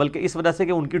کرتی ہیں, بلکہ اس وجہ سے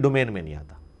کہ ان کی ڈومین میں نہیں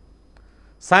آتا.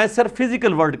 سائنس صرف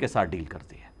فزیکل ورلڈ کے ساتھ ڈیل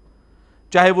کرتی ہے,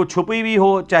 چاہے وہ چھپی ہوئی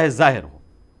ہو چاہے ظاہر ہو.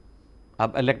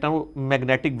 اب الیکٹرو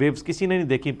میگنیٹک ویوز کسی نے نہیں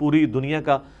دیکھی, پوری دنیا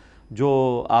کا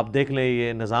جو آپ دیکھ لیں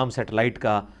یہ نظام سیٹلائٹ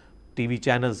کا, ٹی وی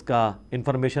چینلز کا,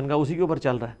 انفارمیشن کا اسی کے اوپر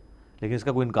چل رہا ہے, لیکن اس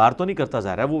کا کوئی انکار تو نہیں کرتا.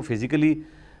 ظاہر ہے وہ فزیکلی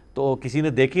تو کسی نے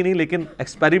دیکھی نہیں, لیکن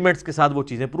ایکسپیریمنٹس کے ساتھ وہ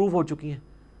چیزیں پروف ہو چکی ہیں.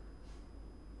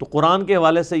 تو قرآن کے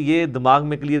حوالے سے یہ دماغ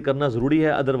میں کلیئر کرنا ضروری ہے,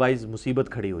 ادروائز مصیبت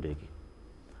کھڑی ہو جائے گی.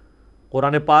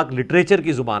 قرآن پاک لٹریچر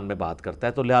کی زبان میں بات کرتا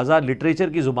ہے, تو لہٰذا لٹریچر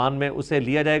کی زبان میں اسے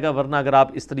لیا جائے گا, ورنہ اگر آپ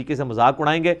اس طریقے سے مذاق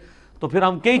اڑائیں گے تو پھر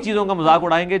ہم کئی چیزوں کا مذاق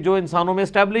اڑائیں گے جو انسانوں میں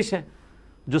اسٹیبلش ہیں,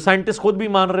 جو سائنٹسٹ خود بھی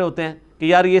مان رہے ہوتے ہیں کہ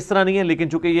یار یہ اس طرح نہیں ہے, لیکن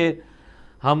چونکہ یہ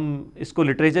ہم اس کو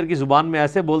لٹریچر کی زبان میں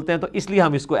ایسے بولتے ہیں تو اس لیے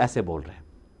ہم اس کو ایسے بول رہے ہیں.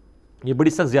 یہ بڑی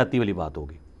سخت زیادتی والی بات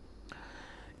ہوگی.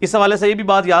 اس حوالے سے یہ بھی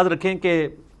بات یاد رکھیں کہ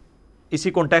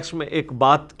اسی کانٹیکسٹ میں ایک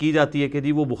بات کی جاتی ہے کہ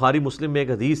جی وہ بخاری مسلم میں ایک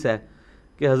حدیث ہے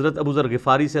کہ حضرت ابو ذر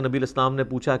غفاری سے نبی الاسلام نے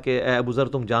پوچھا کہ اے ابو ذر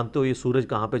تم جانتے ہو یہ سورج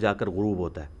کہاں پہ جا کر غروب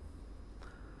ہوتا ہے؟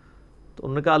 تو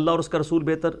انہوں نے کہا اللہ اور اس کا رسول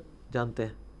بہتر جانتے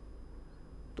ہیں.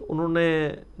 تو انہوں نے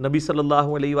نبی صلی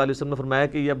اللہ علیہ وآلہ وسلم نے فرمایا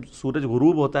کہ جب سورج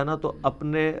غروب ہوتا ہے نا تو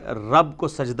اپنے رب کو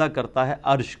سجدہ کرتا ہے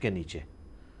عرش کے نیچے,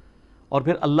 اور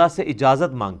پھر اللہ سے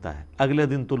اجازت مانگتا ہے اگلے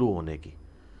دن طلوع ہونے کی.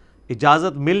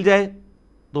 اجازت مل جائے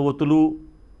تو وہ طلوع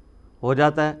ہو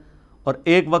جاتا ہے, اور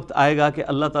ایک وقت آئے گا کہ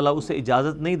اللہ تعالیٰ اسے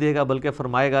اجازت نہیں دے گا بلکہ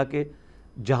فرمائے گا کہ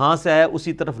جہاں سے آیا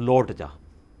اسی طرف لوٹ جا.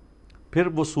 پھر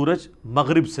وہ سورج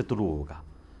مغرب سے طلوع ہوگا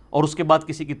اور اس کے بعد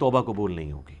کسی کی توبہ قبول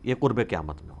نہیں ہوگی, یہ قرب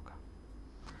قیامت میں ہوگا.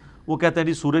 وہ کہتے ہیں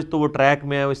جی سورج تو وہ ٹریک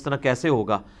میں ہے, اس طرح کیسے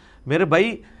ہوگا؟ میرے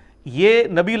بھائی یہ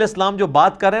نبی علیہ السلام جو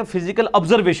بات کر رہے ہیں فزیکل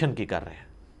آبزرویشن کی کر رہے ہیں.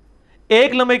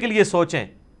 ایک لمحے کے لیے سوچیں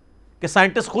کہ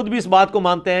سائنٹسٹ خود بھی اس بات کو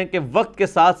مانتے ہیں کہ وقت کے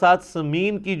ساتھ ساتھ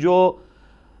زمین کی جو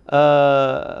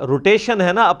روٹیشن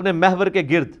ہے نا اپنے محور کے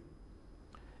گرد,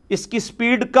 اس کی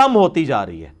سپیڈ کم ہوتی جا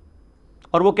رہی ہے,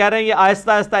 اور وہ کہہ رہے ہیں یہ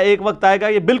آہستہ آہستہ ایک وقت آئے گا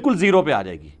یہ بالکل زیرو پہ آ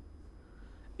جائے گی.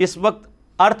 اس وقت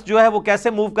ارتھ جو ہے وہ کیسے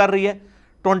موو کر رہی ہے؟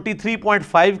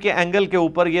 23.5 کے اینگل کے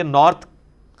اوپر. یہ نارتھ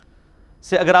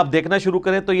سے اگر آپ دیکھنا شروع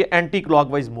کریں تو یہ اینٹی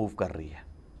کلاک وائز موو کر رہی ہے,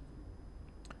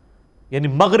 یعنی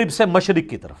مغرب سے مشرق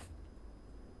کی طرف.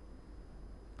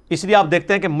 اس لیے آپ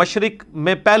دیکھتے ہیں کہ مشرق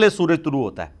میں پہلے سورج طلوع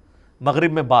ہوتا ہے,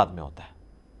 مغرب میں بعد میں ہوتا ہے.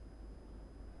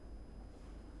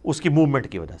 اس کی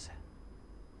موومنٹ کی وجہ سے.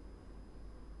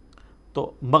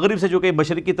 تو مغرب سے جو کہ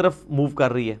مشرق کی طرف موو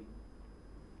کر رہی ہے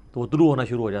تو وہ طلوع ہونا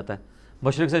شروع ہو جاتا ہے.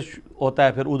 مشرق سے ہوتا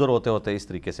ہے پھر ادھر ہوتے ہوتے اس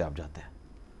طریقے سے آپ جاتے ہیں.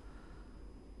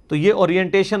 تو یہ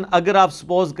اورینٹیشن اگر آپ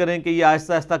سپوز کریں کہ یہ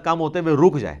آہستہ آہستہ کم ہوتے ہوئے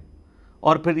رک جائے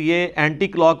اور پھر یہ اینٹی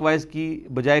کلاک وائز کی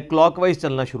بجائے کلاک وائز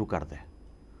چلنا شروع کر دے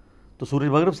تو سورج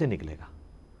مغرب سے نکلے گا.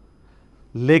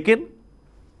 لیکن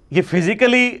یہ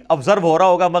فزیکلی آبزرو ہو رہا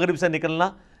ہوگا مغرب سے نکلنا,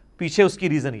 پیچھے اس کی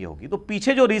ریزن یہ ہوگی. تو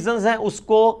پیچھے جو ریزنز ہیں اس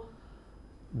کو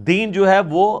دین جو ہے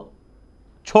وہ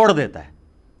چھوڑ دیتا ہے,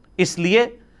 اس لیے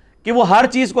کہ وہ ہر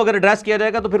چیز کو اگر ایڈریس کیا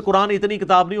جائے گا تو پھر قرآن اتنی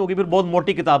کتاب نہیں ہوگی, پھر بہت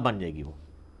موٹی کتاب بن جائے گی. وہ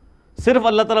صرف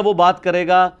اللہ تعالیٰ وہ بات کرے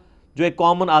گا جو ایک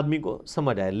کامن آدمی کو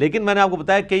سمجھ آئے. لیکن میں نے آپ کو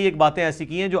بتایا کئی ایک باتیں ایسی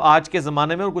کی ہیں جو آج کے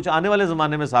زمانے میں اور کچھ آنے والے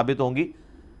زمانے میں ثابت ہوں گی,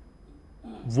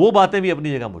 وہ باتیں بھی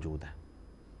اپنی جگہ موجود ہیں.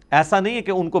 ایسا نہیں ہے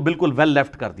کہ ان کو بالکل ویل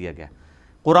لیفٹ کر دیا گیا.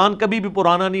 قرآن کبھی بھی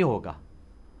پرانا نہیں ہوگا.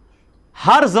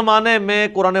 ہر زمانے میں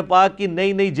قرآن پاک کی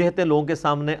نئی نئی جہتیں لوگوں کے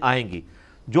سامنے آئیں گی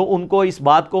جو ان کو اس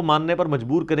بات کو ماننے پر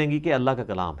مجبور کریں گی کہ اللہ کا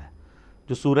کلام ہے.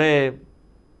 جو سورہ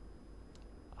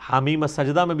حمیم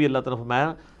السجدہ میں بھی اللہ تعالیٰ نے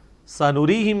فرمایا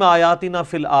سَنُرِيهِمْ آيَاتِنَا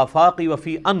فِي الْآفَاقِ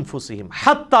وَفِي أَنفُسِهِمْ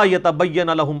حَتَّى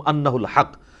يَتَبَيَّنَ لَهُمْ أَنَّهُ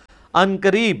الْحَقُّ. ان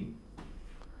قریب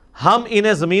ہم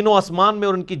انہیں زمین و آسمان میں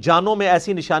اور ان کی جانوں میں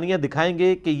ایسی نشانیاں دکھائیں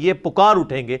گے کہ یہ پکار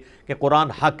اٹھیں گے کہ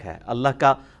قرآن حق ہے, اللہ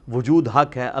کا وجود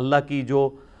حق ہے, اللہ کی جو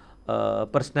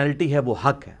پرسنالٹی ہے وہ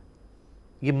حق ہے.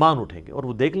 یہ مان اٹھیں گے. اور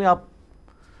وہ دیکھ لیں آپ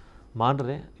مان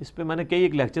رہے ہیں. اس پہ میں نے کئی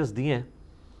ایک لیکچرز دیے ہیں.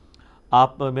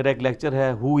 آپ میرا ایک لیکچر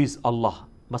ہے ہو از اللہ,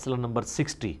 مسئلہ number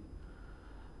 60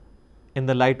 in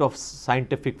the light of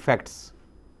scientific facts,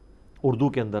 Urdu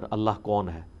کے اندر اللہ کون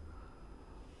ہے.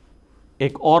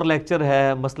 ایک اور لیکچر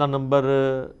ہے مسئلہ نمبر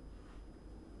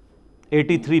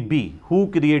 83B ہو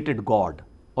کریٹڈ گاڈ,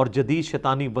 اور جدید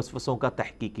شیطانی وسوسوں کا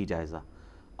تحقیقی جائزہ,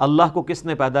 اللہ کو کس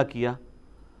نے پیدا کیا,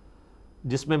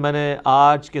 جس میں میں نے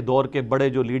آج کے دور کے بڑے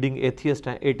جو لیڈنگ ایتھیسٹ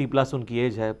ہیں 80+ ان کی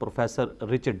ایج ہے, پروفیسر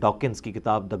رچرڈ ڈاکنز کی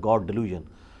کتاب دا گاڈ ڈیلوژن,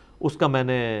 اس کا میں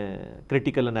نے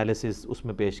کریٹیکل انالیسس اس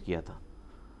میں پیش کیا تھا.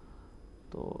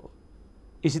 تو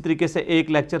اسی طریقے سے ایک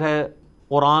لیکچر ہے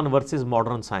قرآن ورسز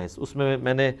ماڈرن سائنس, اس میں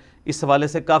میں نے اس حوالے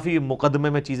سے کافی مقدمے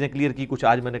میں چیزیں کلیئر کی, کچھ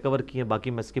آج میں نے کور کی ہیں, باقی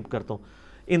میں سکپ کرتا ہوں.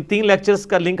 ان 3 لیکچرز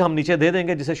کا لنک ہم نیچے دے دیں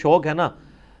گے. جسے شوق ہے نا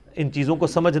ان چیزوں کو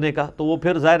سمجھنے کا تو وہ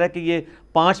پھر ظاہر ہے کہ یہ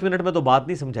 5 منٹ میں تو بات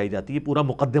نہیں سمجھائی جاتی, یہ پورا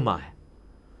مقدمہ ہے.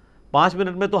 5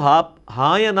 منٹ میں تو آپ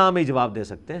ہاں یا نہ میں جواب دے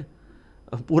سکتے ہیں,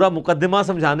 پورا مقدمہ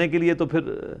سمجھانے کے لیے تو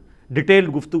پھر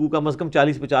ڈیٹیلڈ گفتگو کم از کم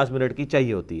 40-50 منٹ کی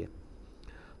چاہیے ہوتی ہے.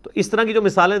 تو اس طرح کی جو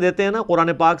مثالیں دیتے ہیں نا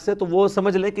قرآن پاک سے, تو وہ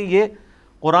سمجھ لیں کہ یہ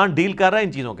قرآن ڈیل کر رہا ہے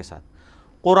ان چیزوں کے ساتھ.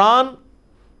 قرآن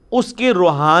اس کی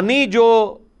روحانی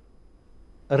جو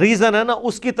ریزن ہے نا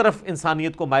اس کی طرف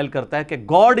انسانیت کو مائل کرتا ہے کہ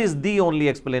God is the only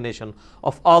explanation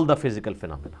of all the physical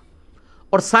phenomena.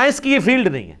 اور سائنس کی یہ فیلڈ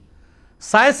نہیں ہے.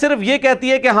 سائنس صرف یہ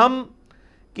کہتی ہے کہ ہم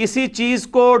کسی چیز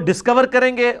کو ڈسکور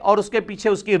کریں گے اور اس کے پیچھے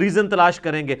اس کی ریزن تلاش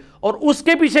کریں گے, اور اس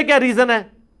کے پیچھے کیا ریزن ہے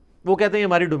وہ کہتے ہیں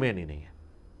ہماری ڈومین ہی نہیں ہے.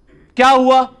 کیا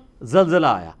ہوا, زلزلہ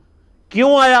آیا,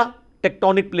 کیوں آیا,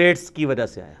 ٹیکٹونک پلیٹس کی وجہ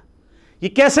سے آیا, یہ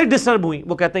کیسے ڈسٹرب ہوئی,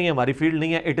 وہ کہتے ہیں یہ ہماری فیلڈ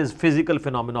نہیں ہے, it is physical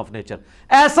phenomena of nature,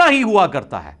 ایسا ہی ہوا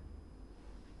کرتا ہے.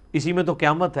 اسی میں تو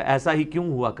قیامت ہے, ایسا ہی کیوں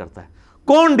ہوا کرتا ہے.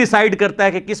 کون ڈیسائیڈ کرتا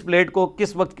ہے کہ کس پلیٹ کو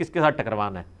کس وقت کس کے ساتھ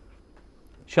ٹکروانا ہے.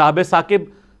 شہاب ثاقب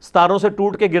ستاروں سے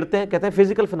ٹوٹ کے گرتے ہیں, کہتے ہیں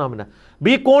فزیکل فینومینا.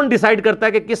 بھی کون ڈیسائیڈ کرتا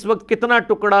ہے کہ کس وقت کتنا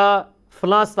ٹکڑا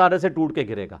فلاں ستارے سے ٹوٹ کے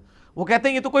گرے گا, وہ کہتے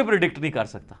ہیں یہ تو کوئی پریڈکٹ نہیں کر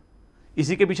سکتا.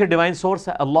 اسی کے پیچھے ڈیوائن سورس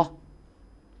ہے اللہ.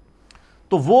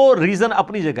 تو وہ ریزن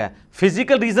اپنی جگہ ہے,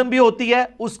 فزیکل ریزن بھی ہوتی ہے,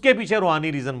 اس کے پیچھے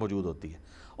روحانی ریزن موجود ہوتی ہے,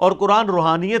 اور قرآن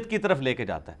روحانیت کی طرف لے کے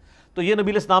جاتا ہے. تو یہ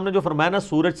نبی علیہ السلام نے جو فرمایا نا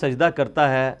سورج سجدہ کرتا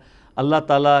ہے اللہ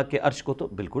تعالیٰ کے عرش کو, تو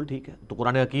بالکل ٹھیک ہے. تو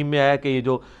قرآن حکیم میں آیا کہ یہ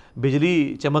جو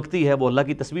بجلی چمکتی ہے وہ اللہ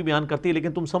کی تسبیح بیان کرتی ہے,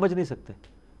 لیکن تم سمجھ نہیں سکتے.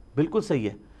 بالکل صحیح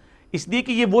ہے, اس لیے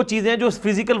کہ یہ وہ چیزیں ہیں جو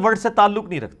فزیکل ورلڈ سے تعلق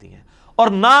نہیں رکھتی ہیں, اور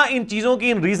نہ ان چیزوں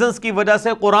کی ان ریزنز کی وجہ سے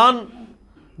قرآن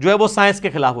جو ہے وہ سائنس کے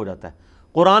خلاف ہو جاتا ہے.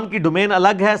 قرآن کی ڈومین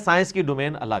الگ ہے, سائنس کی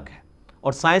ڈومین الگ ہے,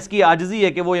 اور سائنس کی عاجزی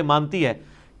ہے کہ وہ یہ مانتی ہے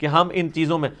کہ ہم ان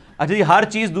چیزوں میں اچھا جی ہر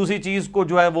چیز دوسری چیز کو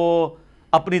جو ہے وہ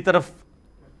اپنی طرف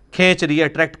کھینچ رہی ہے,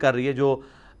 اٹریکٹ کر رہی ہے, جو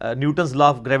نیوٹنز لا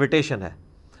آف گریویٹیشن ہے,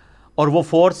 اور وہ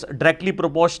فورس ڈائریکٹلی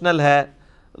پروپورشنل ہے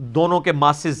دونوں کے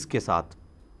ماسز کے ساتھ.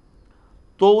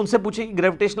 تو ان سے پوچھیں کہ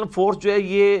گریویٹیشنل فورس جو ہے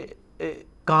یہ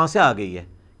کہاں سے آ گئی ہے,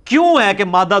 کیوں ہے کہ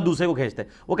مادہ دوسرے کو کھینچتا ہے.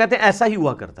 وہ کہتے ہیں ایسا ہی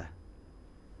ہوا کرتا ہے.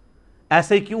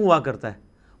 ایسا ہی کیوں ہوا کرتا ہے,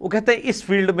 وہ کہتے ہیں اس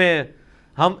فیلڈ میں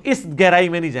ہم اس گہرائی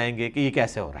میں نہیں جائیں گے کہ یہ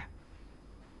کیسے ہو رہا ہے.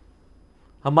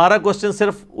 ہمارا کوسچن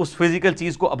صرف اس فزیکل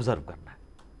چیز کو آبزرو کرنا ہے.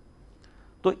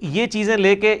 تو یہ چیزیں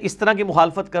لے کے اس طرح کی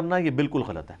مخالفت کرنا یہ بالکل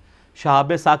غلط ہے.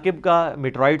 شہاب ثاقب کا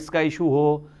میٹرائٹس کا ایشو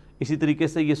ہو, اسی طریقے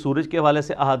سے یہ سورج کے حوالے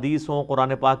سے احادیث ہوں،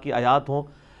 قرآن پاک کی آیات ہوں،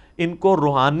 ان کو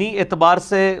روحانی اعتبار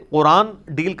سے قرآن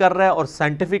ڈیل کر رہا ہے، اور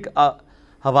سائنٹیفک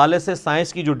حوالے سے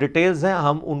سائنس کی جو ڈیٹیلز ہیں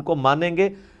ہم ان کو مانیں گے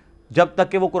جب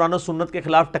تک کہ وہ قرآن و سنت کے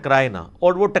خلاف ٹکرائے نہ.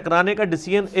 اور وہ ٹکرانے کا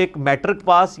ڈیسیژن ایک میٹرک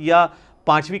پاس یا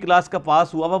 5ویں کلاس کا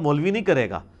پاس ہوا مولوی نہیں کرے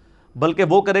گا، بلکہ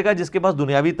وہ کرے گا جس کے پاس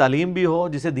دنیاوی تعلیم بھی ہو،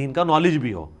 جسے دین کا نالج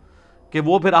بھی ہو، کہ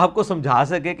وہ پھر آپ کو سمجھا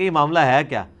سکے کہ یہ معاملہ ہے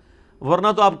کیا،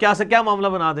 ورنہ تو آپ کیا سے کیا معاملہ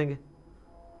بنا دیں گے.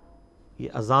 یہ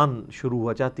اذان شروع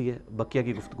ہوا چاہتی ہے، بقیہ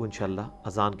کی گفتگو انشاءاللہ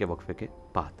اذان کے وقفے کے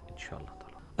بعد انشاءاللہ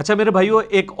تعالی. اچھا میرے بھائیو،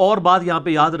 ایک اور بات یہاں پہ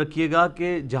یاد رکھیے گا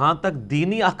کہ جہاں تک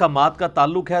دینی احکامات کا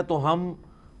تعلق ہے تو ہم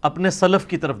اپنے سلف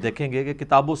کی طرف دیکھیں گے کہ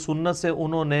کتاب و سنت سے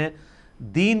انہوں نے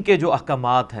دین کے جو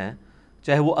احکامات ہیں،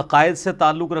 چاہے وہ عقائد سے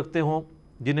تعلق رکھتے ہوں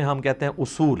جنہیں ہم کہتے ہیں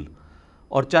اصول،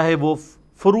 اور چاہے وہ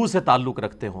فروع سے تعلق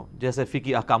رکھتے ہوں جیسے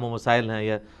فقہی احکام و مسائل ہیں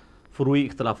یا فروعی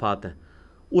اختلافات ہیں،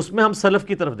 اس میں ہم سلف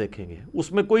کی طرف دیکھیں گے.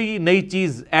 اس میں کوئی نئی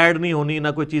چیز ایڈ نہیں ہونی، نہ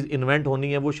کوئی چیز انوینٹ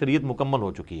ہونی ہے، وہ شریعت مکمل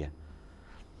ہو چکی ہے.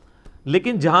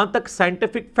 لیکن جہاں تک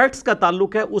سائنٹیفک فیکٹس کا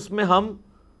تعلق ہے اس میں ہم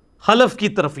خلف کی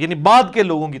طرف یعنی بعد کے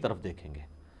لوگوں کی طرف دیکھیں گے.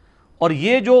 اور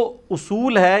یہ جو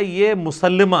اصول ہے یہ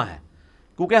مسلمہ ہے،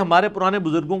 کیونکہ ہمارے پرانے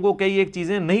بزرگوں کو کئی ایک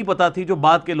چیزیں نہیں پتہ تھی جو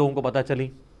بعد کے لوگوں کو پتہ چلی.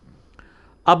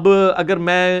 اب اگر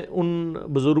میں ان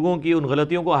بزرگوں کی ان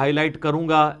غلطیوں کو ہائی لائٹ کروں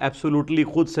گا ایبسولوٹلی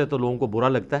خود سے تو لوگوں کو برا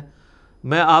لگتا ہے.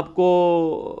 میں آپ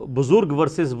کو بزرگ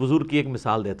ورسز بزرگ کی ایک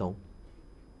مثال دیتا ہوں.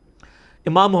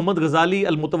 امام محمد غزالی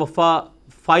المتوفیٰ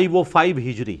 505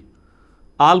 ہجری،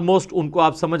 آلموسٹ ان کو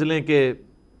آپ سمجھ لیں کہ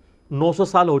 900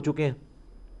 سال ہو چکے ہیں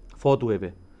فوت ہوئے پہ.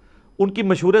 ان کی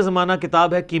مشہور زمانہ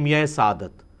کتاب ہے کیمیائے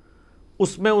سعادت.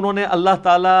 اس میں انہوں نے اللہ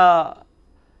تعالیٰ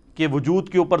کے وجود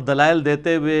کے اوپر دلائل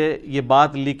دیتے ہوئے یہ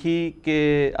بات لکھی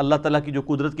کہ اللہ تعالیٰ کی جو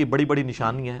قدرت کی بڑی بڑی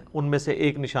نشانیاں ہیں ان میں سے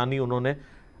ایک نشانی انہوں نے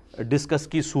ڈسکس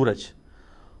کی سورج.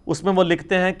 اس میں وہ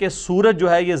لکھتے ہیں کہ سورج جو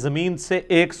ہے یہ زمین سے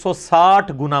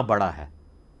 160 گنا بڑا ہے،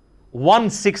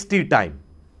 160 ٹائم.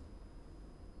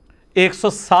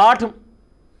 160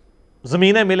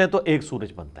 زمینیں ملیں تو ایک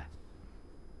سورج بنتا ہے.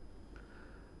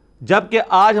 جبکہ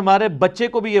آج ہمارے بچے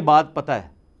کو بھی یہ بات پتہ ہے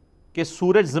کہ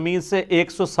سورج زمین سے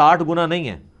 160 گنا نہیں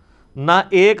ہے، نہ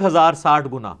 1060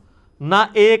 گنا، نہ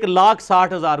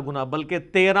 1,60,000 گنا، بلکہ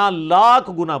 13 لاکھ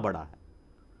گنا بڑا ہے.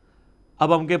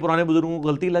 اب ہم کے پرانے بزرگوں کو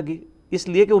غلطی لگی اس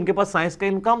لیے کہ ان کے پاس سائنس کا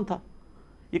علم کم تھا.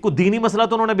 یہ کوئی دینی مسئلہ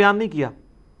تو انہوں نے بیان نہیں کیا.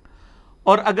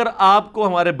 اور اگر آپ کو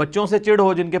ہمارے بچوں سے چڑ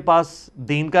ہو جن کے پاس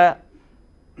دین کا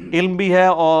علم بھی ہے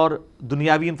اور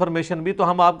دنیاوی انفارمیشن بھی، تو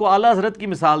ہم آپ کو اعلیٰ حضرت کی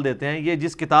مثال دیتے ہیں. یہ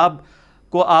جس کتاب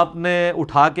کو آپ نے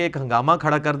اٹھا کے ایک ہنگامہ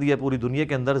کھڑا کر دیا پوری دنیا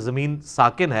کے اندر، زمین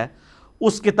ساکن ہے،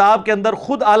 اس کتاب کے اندر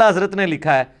خود اعلیٰ حضرت نے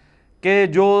لکھا ہے کہ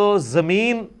جو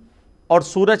زمین اور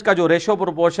سورج کا جو ریشو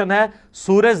پروپورشن ہے،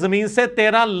 سورج زمین سے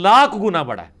 13 لاکھ گنا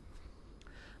بڑا ہے.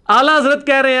 اعلیٰ حضرت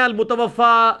کہہ رہے ہیں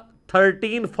المتوفیٰ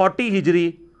 1340 ہجری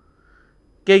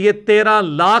کہ یہ 13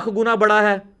 لاکھ گنا بڑا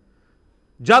ہے،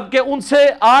 جبکہ ان سے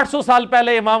 800 سال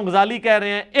پہلے امام غزالی کہہ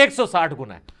رہے ہیں 160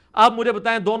 گنا ہے. آپ مجھے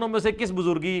بتائیں دونوں میں سے کس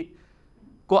بزرگی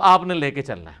کو آپ نے لے کے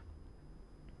چلنا ہے؟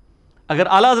 اگر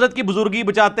اعلیٰ حضرت کی بزرگی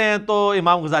بچاتے ہیں تو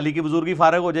امام غزالی کی بزرگی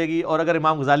فارغ ہو جائے گی، اور اگر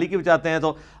امام غزالی کی بچاتے ہیں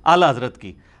تو اعلیٰ حضرت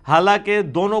کی. حالانکہ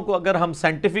دونوں کو اگر ہم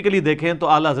سائنٹیفکلی دیکھیں تو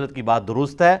اعلیٰ حضرت کی بات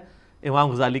درست ہے، امام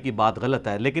غزالی کی بات غلط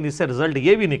ہے. لیکن اس سے رزلٹ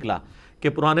یہ بھی نکلا کہ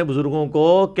پرانے بزرگوں کو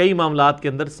کئی معاملات کے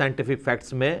اندر سائنٹیفک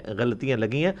فیکٹس میں غلطیاں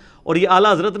لگی ہیں، اور یہ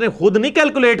اعلیٰ حضرت نے خود نہیں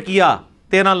کیلکولیٹ کیا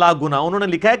 13 لاکھ گنا. انہوں نے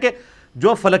لکھا ہے کہ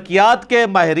جو فلکیات کے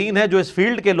ماہرین ہیں، جو اس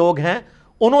فیلڈ کے لوگ ہیں،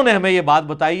 انہوں نے ہمیں یہ بات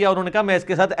بتائی ہے، اور انہوں نے کہا میں اس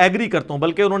کے ساتھ ایگری کرتا ہوں.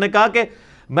 بلکہ انہوں نے کہا کہ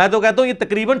میں تو کہتا ہوں یہ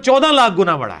تقریباً 14 لاکھ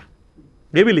گنا بڑا ہے.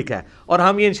 یہ بھی لکھا ہے، اور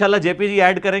ہم یہ انشاءاللہ جے پی جی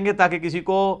ایڈ کریں گے تاکہ کسی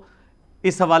کو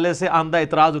اس حوالے سے آمدہ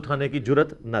اعتراض اٹھانے کی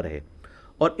جرت نہ رہے.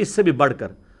 اور اس سے بھی بڑھ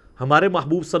کر ہمارے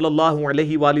محبوب صلی اللہ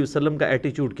علیہ وآلہ وسلم کا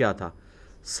ایٹیچیوڈ کیا تھا؟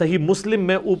 صحیح مسلم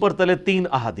میں اوپر تلے 3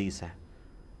 احادیث ہیں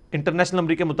انٹرنیشنل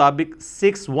نمبر کے مطابق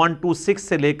 6126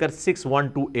 سے لے کر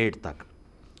 6128 تک،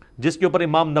 جس کے اوپر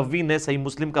امام نووی نے صحیح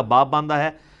مسلم کا باب باندھا ہے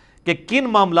کہ کن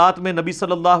معاملات میں نبی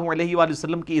صلی اللہ علیہ وآلہ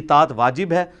وسلم کی اطاعت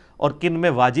واجب ہے اور کن میں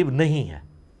واجب نہیں ہے.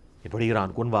 یہ بڑی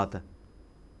حیران کن بات ہے.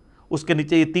 اس کے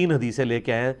نیچے یہ 3 حدیثیں لے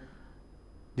کے آئے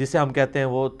جسے ہم کہتے ہیں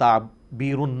وہ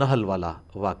تعبیر النحل والا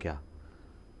واقعہ،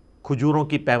 کھجوروں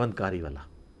کی پیوند کاری والا.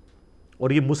 اور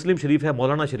یہ مسلم شریف ہے،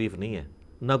 مولانا شریف نہیں ہے،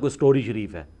 نہ کوئی سٹوری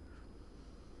شریف ہے.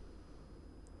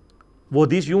 وہ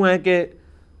حدیث یوں ہے کہ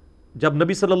جب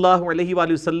نبی صلی اللہ علیہ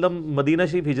وآلہ وسلم مدینہ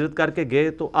شریف ہجرت کر کے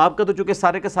گئے تو آپ کا تو چونکہ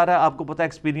سارے کا سارا آپ کو پتہ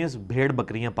ایکسپیرینس بھیڑ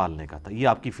بکریاں پالنے کا تھا، یہ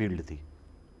آپ کی فیلڈ تھی.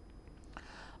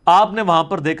 آپ نے وہاں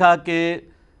پر دیکھا کہ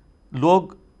لوگ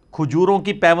کھجوروں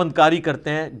کی پیوند کاری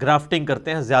کرتے ہیں، گرافٹنگ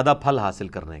کرتے ہیں زیادہ پھل حاصل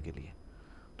کرنے کے لیے.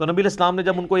 تو نبی علیہ السلام نے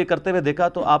جب ان کو یہ کرتے ہوئے دیکھا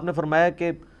تو آپ نے فرمایا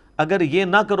کہ اگر یہ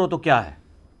نہ کرو تو کیا ہے؟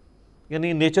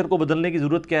 یعنی نیچر کو بدلنے کی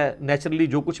ضرورت کیا ہے، نیچرلی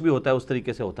جو کچھ بھی ہوتا ہے اس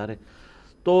طریقے سے ہوتا رہے.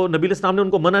 تو نبی علیہ السلام نے ان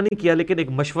کو منع نہیں کیا، لیکن ایک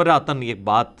مشوراتاً ایک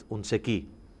بات ان سے کی.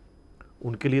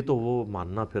 ان کے لیے تو وہ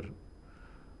ماننا، پھر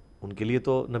ان کے لیے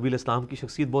تو نبی علیہ السلام کی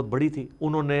شخصیت بہت بڑی تھی.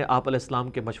 انہوں نے آپ علیہ السلام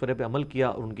کے مشورے پہ عمل کیا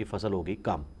اور ان کی فصل ہو گئی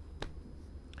کم.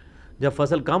 جب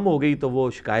فصل کم ہو گئی تو وہ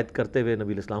شکایت کرتے ہوئے نبی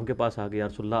علیہ السلام کے پاس آ گئے، یا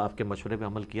رسول اللہ آپ کے مشورے پہ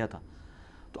عمل کیا تھا.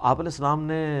 تو آپ علیہ السلام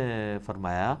نے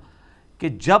فرمایا کہ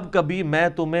جب کبھی میں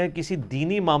تمہیں کسی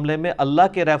دینی معاملے میں اللہ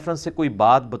کے ریفرنس سے کوئی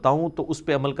بات بتاؤں تو اس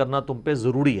پہ عمل کرنا تم پہ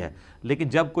ضروری ہے، لیکن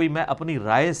جب کوئی میں اپنی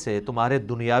رائے سے تمہارے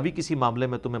دنیاوی کسی معاملے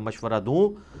میں تمہیں مشورہ دوں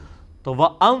تو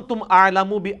وَأَنْتُمْ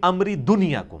أَعْلَمُ بِأَمْرِ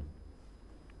دُنْيَاكُمْ،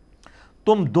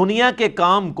 تم دنیا کے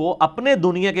کام کو، اپنے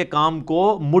دنیا کے کام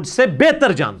کو مجھ سے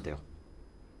بہتر جانتے ہو.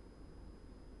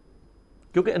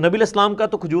 کیونکہ نبی علیہ السلام کا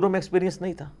تو کھجوروں میں ایکسپیرینس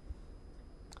نہیں تھا.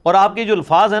 اور آپ کے جو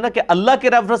الفاظ ہیں نا کہ اللہ کے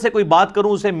ریفرنس سے کوئی بات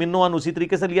کروں اسے منوان اسی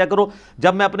طریقے سے لیا کرو،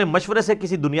 جب میں اپنے مشورے سے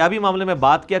کسی دنیاوی معاملے میں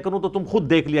بات کیا کروں تو تم خود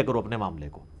دیکھ لیا کرو اپنے معاملے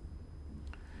کو.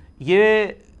 یہ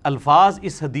الفاظ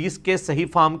اس حدیث کے صحیح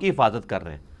فہم کی حفاظت کر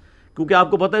رہے ہیں. کیونکہ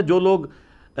آپ کو پتہ ہے جو لوگ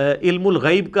علم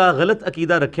الغیب کا غلط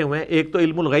عقیدہ رکھے ہوئے ہیں، ایک تو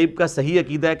علم الغیب کا صحیح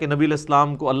عقیدہ ہے کہ نبی علیہ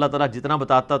السلام کو اللہ تعالیٰ جتنا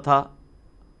بتاتا تھا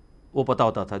وہ پتہ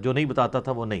ہوتا تھا، جو نہیں بتاتا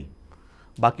تھا وہ نہیں،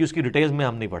 باقی اس کی ڈیٹیلز میں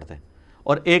ہم نہیں پڑھتے.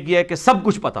 اور ایک یہ ہے کہ سب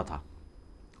کچھ پتہ تھا.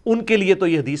 ان کے لیے تو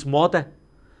یہ حدیث موت ہے.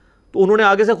 تو انہوں نے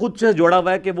آگے سے خود سے جوڑا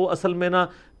ہوا ہے کہ وہ اصل میں نا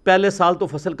پہلے سال تو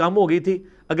فصل کم ہو گئی تھی،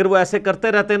 اگر وہ ایسے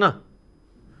کرتے رہتے نا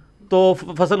تو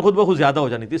فصل خود بخود زیادہ ہو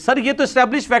جانی تھی. سر یہ تو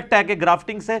اسٹیبلش فیکٹ ہے کہ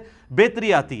گرافٹنگ سے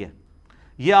بہتری آتی ہے.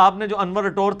 یہ آپ نے جو انور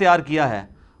اٹور تیار کیا ہے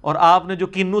اور آپ نے جو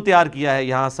کینو تیار کیا ہے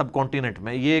یہاں سب کانٹیننٹ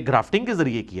میں، یہ گرافٹنگ کے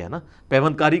ذریعے کیا ہے نا،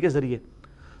 پیوند کاری کے ذریعے.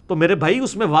 تو میرے بھائی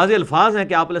اس میں واضح الفاظ ہیں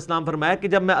کہ آپ علیہ السلام فرمایا کہ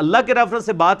جب میں اللہ کے ریفرنس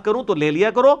سے بات کروں تو لے لیا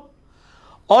کرو،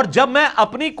 اور جب میں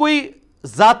اپنی کوئی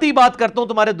ذاتی بات کرتا ہوں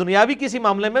تمہارے دنیاوی کسی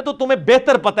معاملے میں تو تمہیں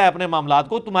بہتر پتہ ہے اپنے معاملات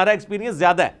کو، تمہارا ایکسپیرینس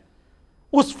زیادہ ہے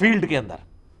اس فیلڈ کے اندر.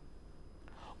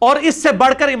 اور اس سے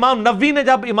بڑھ کر امام نووی نے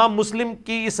جب امام مسلم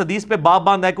کی اس حدیث پہ باب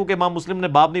باندھا ہے، کیونکہ امام مسلم نے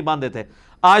باب نہیں باندھے تھے.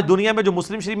 آج دنیا میں جو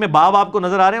مسلم شریف میں باب آپ کو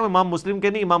نظر آ رہے ہیں وہ امام مسلم کے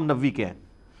نہیں، امام نووی کے ہیں.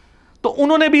 تو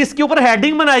انہوں نے بھی اس کے اوپر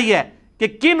ہیڈنگ بنائی ہے کہ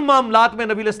کن معاملات میں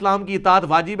نبی علیہ السلام کی اطاعت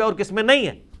واجب ہے اور کس میں نہیں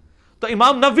ہے. تو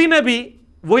امام نووی نے بھی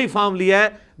وہی فارم لیا ہے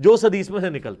جو اس حدیث میں سے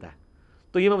نکلتا ہے.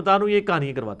 تو یہ میں بتا رہا ہوں، یہ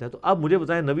کہانی کرواتے ہیں. تو اب مجھے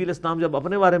بتائیں نبی علیہ السلام جب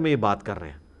اپنے بارے میں یہ بات کر رہے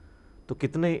ہیں تو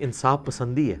کتنے انصاف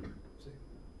پسندی ہے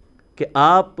کہ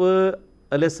آپ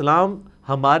علیہ السلام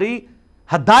ہماری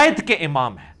ہدایت کے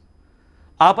امام ہیں.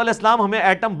 آپ علیہ السلام ہمیں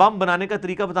ایٹم بم بنانے کا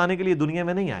طریقہ بتانے کے لیے دنیا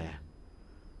میں نہیں آئے ہیں.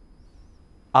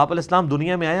 آپ علیہ السلام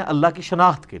دنیا میں آئے ہیں اللہ کی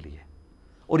شناخت کے لیے،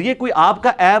 اور یہ کوئی آپ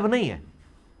کا عیب نہیں ہے.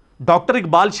 ڈاکٹر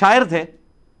اقبال شاعر تھے،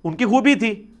 ان کی خوبی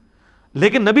تھی،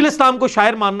 لیکن نبی علیہ السلام کو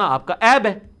شاعر ماننا آپ کا عیب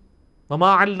ہے.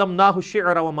 وما علمناہ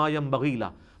الشعر وما ينبغی لہ،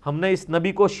 ہم نے اس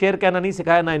نبی کو شعر کہنا نہیں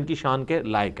سکھایا، نہ ان کی شان کے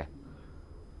لائق ہے.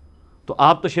 تو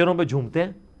آپ تو شعروں پہ جھومتے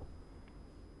ہیں،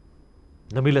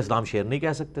 نبی علیہ السلام شعر نہیں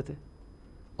کہہ سکتے تھے،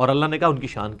 اور اللہ نے کہا ان کی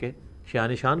شان کے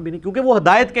شان بھی نہیں، کیونکہ وہ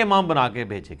ہدایت کے امام بنا کے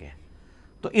بھیجے گئے ہیں.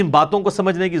 تو ان باتوں کو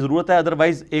سمجھنے کی ضرورت ہے.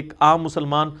 ادروائز ایک عام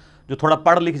مسلمان جو تھوڑا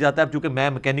پڑھ لکھ جاتا ہے، چونکہ میں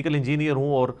میکینیکل انجینئر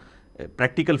ہوں اور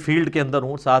پریکٹیکل فیلڈ کے اندر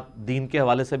ہوں، ساتھ دین کے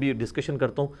حوالے سے بھی ڈسکشن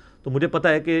کرتا ہوں، تو مجھے پتہ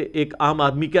ہے کہ ایک عام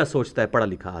آدمی کیا سوچتا ہے، پڑھا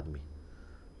لکھا آدمی،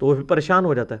 تو وہ پھر پریشان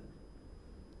ہو جاتا ہے.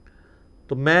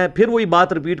 تو میں پھر وہی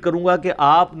بات ریپیٹ کروں گا کہ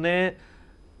آپ نے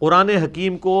قرآن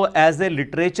حکیم کو ایز اے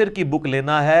لٹریچر کی بک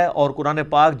لینا ہے، اور قرآن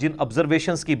پاک جن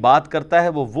آبزرویشنز کی بات کرتا ہے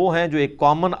وہ ہیں جو ایک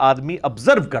کامن آدمی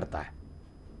آبزرو کرتا ہے.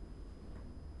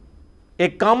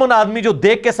 ایک کامن آدمی جو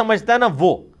دیکھ کے سمجھتا ہے نا،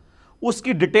 وہ اس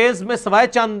کی ڈیٹیلز میں سوائے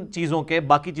چند چیزوں کے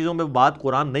باقی چیزوں میں بات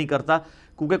قرآن نہیں کرتا،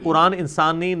 کیونکہ قرآن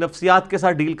انسانی نفسیات کے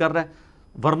ساتھ ڈیل کر رہا ہے.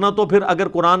 ورنہ تو پھر اگر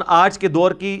قرآن آج کے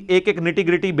دور کی ایک ایک نٹی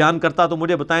گریٹی بیان کرتا تو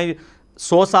مجھے بتائیں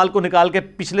 100 سال کو نکال کے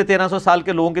پچھلے 1300 سال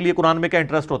کے لوگوں کے لیے قرآن میں کیا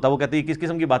انٹرسٹ ہوتا ہے. وہ کہتے ہیں کس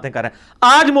قسم کی باتیں کر رہے ہیں.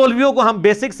 آج مولویوں کو ہم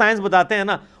بیسک سائنس بتاتے ہیں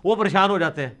نا، وہ پریشان ہو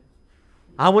جاتے ہیں.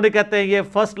 ہم انہیں کہتے ہیں یہ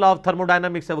first law of thermo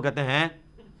dynamics ہے، وہ کہتے ہیں.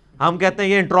 ہم کہتے ہیں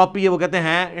یہ انٹروپی ہے، وہ کہتے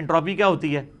ہیں انٹروپی کیا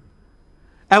ہوتی ہے.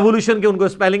 ایوولوشن کے ان کو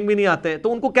اسپیلنگ بھی نہیں آتے،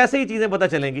 تو ان کو کیسے یہ چیزیں پتہ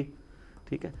چلیں گی.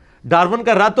 ٹھیک ہے، ڈارون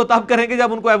کا رد تو تب کریں گے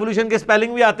جب ان کو ایوولوشن کے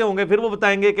اسپیلنگ بھی آتے ہوں گے، پھر وہ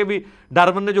بتائیں گے کہ بھی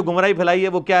ڈارون نے جو گمراہی پھیلائی ہے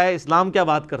وہ کیا ہے، اسلام کیا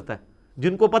بات کرتا ہے.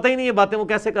 جن کو پتہ ہی نہیں ہے باتیں وہ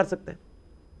کیسے کر سکتے ہیں.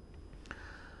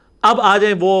 اب آ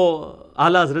جائیں وہ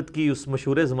اعلیٰ حضرت کی اس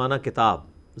مشہور زمانہ کتاب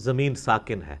زمین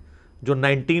ساکن ہے، جو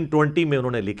 1920 میں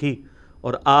انہوں نے لکھی،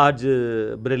 اور آج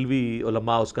بریلوی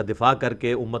علماء اس کا دفاع کر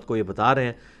کے امت کو یہ بتا رہے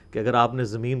ہیں کہ اگر آپ نے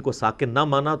زمین کو ساکن نہ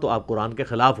مانا تو آپ قرآن کے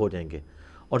خلاف ہو جائیں گے.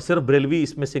 اور صرف بریلوی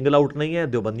اس میں سنگل آؤٹ نہیں ہے،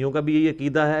 دیوبندیوں کا بھی یہی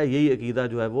عقیدہ ہے. یہی عقیدہ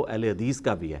جو ہے وہ اہل حدیث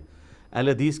کا بھی ہے. اہل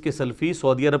حدیث کے سلفی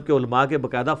سعودی عرب کے علماء کے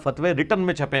باقاعدہ فتوے ریٹن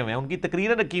میں چھپے ہوئے ہیں، ان کی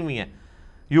تقریریں رکھی ہوئی ہیں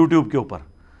یوٹیوب کے اوپر،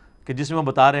 کہ جس میں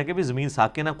بتا رہے ہیں کہ بھی زمین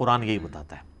ساکن ہے، قرآن یہی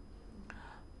بتاتا ہے.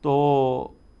 تو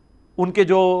ان کے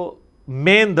جو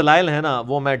مین دلائل ہیں نا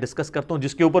وہ میں ڈسکس کرتا ہوں،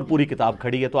 جس کے اوپر پوری کتاب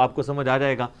کھڑی ہے، تو آپ کو سمجھ آ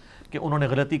جائے گا کہ انہوں نے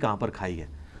غلطی کہاں پر کھائی ہے۔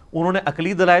 انہوں نے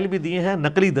عقلی دلائل بھی دیے ہیں،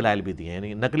 نقلی دلائل بھی دیے ہیں،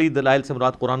 یعنی نقلی دلائل سے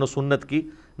مراد قرآن و سنت کی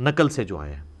نقل سے جو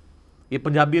آئے ہیں، یہ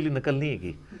پنجابی والی نقل نہیں ہے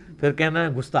کی پھر کہنا ہے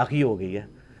گستاخی ہو گئی ہے،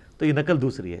 تو یہ نقل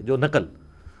دوسری ہے، جو نقل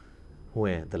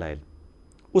ہوئے ہیں دلائل۔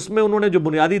 اس میں انہوں نے جو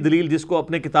بنیادی دلیل جس کو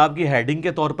اپنے کتاب کی ہیڈنگ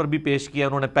کے طور پر بھی پیش کیا،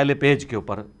 انہوں نے پہلے پیج کے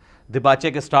اوپر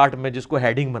دباچے کے سٹارٹ میں جس کو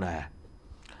ہیڈنگ بنایا ہے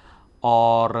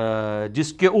اور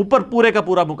جس کے اوپر پورے کا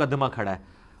پورا مقدمہ کھڑا ہے،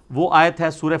 وہ آیت ہے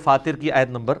سورہ فاطر کی آیت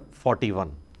نمبر 41،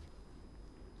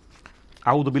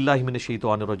 اعوذ باللہ من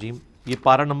الشیطان الرجیم۔ یہ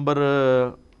پارہ نمبر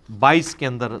 22 کے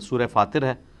اندر سورہ فاطر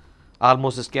ہے،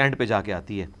 آلموسٹ اس کے اینڈ پہ جا کے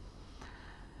آتی ہے۔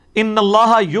 ان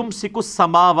اللہ یمسک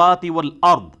السماوات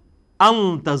والارض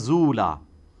ان تزولا،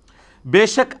 بے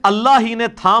شک اللہ ہی نے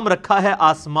تھام رکھا ہے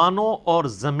آسمانوں اور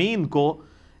زمین کو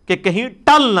کہ کہیں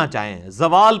ٹل نہ جائیں،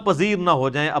 زوال پذیر نہ ہو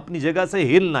جائیں، اپنی جگہ سے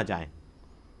ہل نہ جائیں۔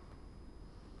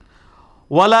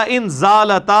 وَلَا إِن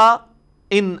زَالَتَا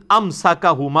إِنْ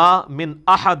أَمْسَكَهُمَا مِنْ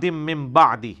أَحَدٍ مِّن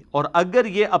بَعْدِهِ، اور اگر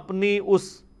یہ اپنی اس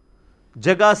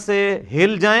جگہ سے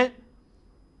ہل جائیں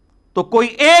تو کوئی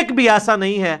ایک بھی ایسا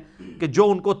نہیں ہے کہ جو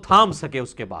ان کو تھام سکے،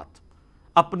 اس کے بعد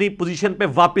اپنی پوزیشن پہ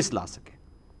واپس لا سکے۔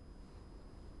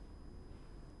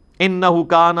 اِنَّهُ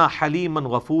كَانَ حَلِيمًا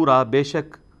غَفُورًا، بے شک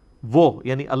وہ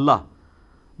یعنی اللہ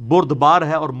بردبار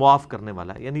ہے اور معاف کرنے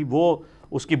والا ہے، یعنی وہ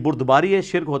اس کی بردباری ہے،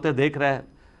 شرک ہوتے دیکھ رہا ہے،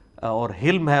 اور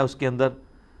حلم ہے اس کے اندر،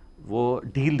 وہ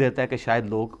ڈھیل دیتا ہے کہ شاید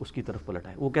لوگ اس کی طرف پلٹ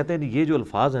آئیں۔ وہ کہتے ہیں یہ جو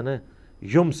الفاظ ہیں نا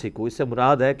یمسکو، اس سے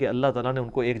مراد ہے کہ اللہ تعالیٰ نے ان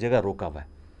کو ایک جگہ روکا ہوا ہے۔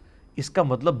 اس کا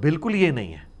مطلب بالکل یہ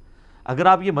نہیں ہے۔ اگر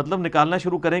آپ یہ مطلب نکالنا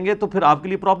شروع کریں گے تو پھر آپ کے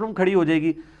لیے پرابلم کھڑی ہو جائے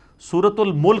گی۔ سورۃ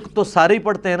الملک تو سارے ہی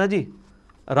پڑھتے ہیں نا جی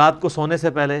رات کو سونے سے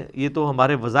پہلے، یہ تو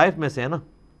ہمارے وظائف میں سے ہے نا۔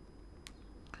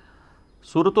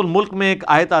 سورۃ الملک میں ایک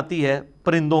آیت آتی ہے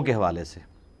پرندوں کے حوالے سے،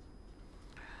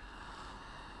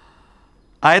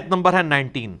 آیت نمبر ہے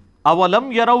 19،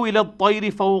 اولم یروا الی الطیر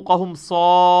فوقہم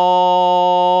صافات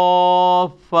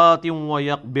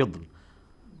ویقبضن،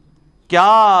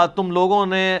 کیا تم لوگوں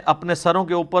نے اپنے سروں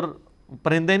کے اوپر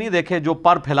پرندے نہیں دیکھے جو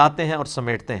پر پھیلاتے ہیں اور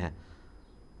سمیٹتے ہیں؟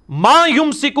 ما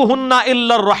یمسکہن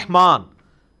الا الرحمن،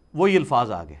 وہی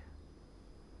الفاظ آگے،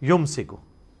 یمسکو،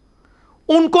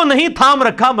 ان کو نہیں تھام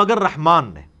رکھا مگر رحمان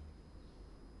نے۔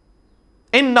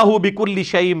 انہ بکل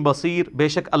شیء بصیر، بے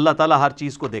شک اللہ تعالیٰ ہر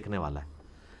چیز کو دیکھنے والا ہے۔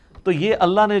 تو یہ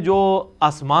اللہ نے جو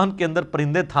آسمان کے اندر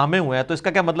پرندے تھامے ہوئے ہیں، تو اس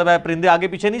کا کیا مطلب ہے؟ پرندے آگے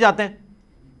پیچھے نہیں جاتے ہیں؟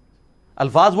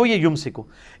 الفاظ وہ یہ یمسکو،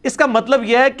 اس کا مطلب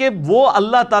یہ ہے کہ وہ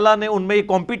اللہ تعالیٰ نے ان میں یہ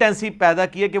کمپیٹنسی پیدا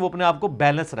کی ہے کہ وہ اپنے آپ کو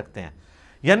بیلنس رکھتے ہیں،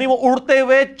 یعنی وہ اڑتے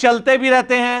ہوئے چلتے بھی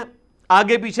رہتے ہیں،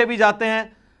 آگے پیچھے بھی جاتے ہیں۔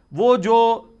 وہ جو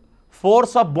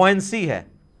فورس آف بوئنسی ہے،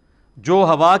 جو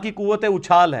ہوا کی قوت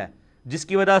اچھال ہے، جس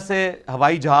کی وجہ سے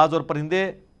ہوائی جہاز اور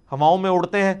پرندے ہواؤں میں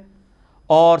اڑتے ہیں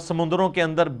اور سمندروں کے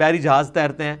اندر بحری جہاز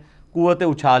تیرتے ہیں، قوت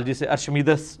اچھال جسے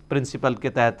ارشمیدس پرنسپل کے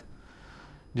تحت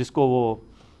جس کو وہ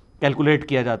کیلکولیٹ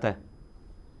کیا جاتا ہے،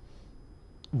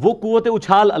 وہ قوت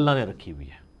اچھال اللہ نے رکھی ہوئی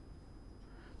ہے۔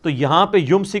 تو یہاں پہ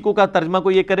یمسکو کا ترجمہ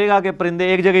کوئی یہ کرے گا کہ پرندے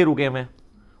ایک جگہ ہی رکے ہوئے ہیں،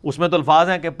 اس میں تو الفاظ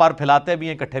ہیں کہ پر پھیلاتے بھی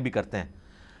ہیں، اکٹھے بھی کرتے ہیں۔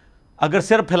 اگر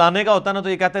صرف پھیلانے کا ہوتا نا تو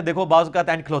یہ کہتے ہیں دیکھو بعض اوقات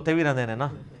اینڈ کھلوتے بھی رہتے ہیں نا،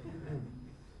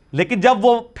 لیکن جب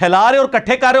وہ پھیلا رہے اور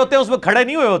کٹھے کر رہے ہوتے ہیں اس میں کھڑے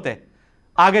نہیں ہوئے ہوتے،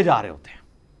 آگے جا رہے ہوتے ہیں۔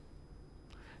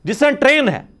 جس طرح ٹرین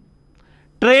ہے،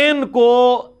 ٹرین کو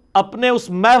اپنے اس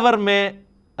محور میں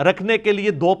رکھنے کے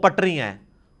لیے دو پٹریاں ہیں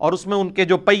اور اس میں ان کے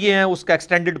جو پہیے ہیں اس کا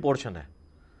ایکسٹینڈڈ پورشن ہے،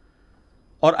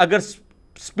 اور اگر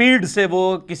سپیڈ سے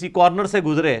وہ کسی کارنر سے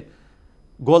گزرے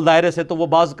گول دائرے سے تو وہ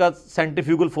بعض کا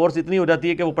سینٹریفیوگل فورس اتنی ہو جاتی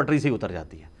ہے کہ وہ پٹری سے ہی اتر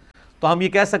جاتی ہے۔ تو ہم یہ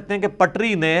کہہ سکتے ہیں کہ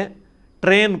پٹری نے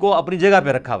ٹرین کو اپنی جگہ پہ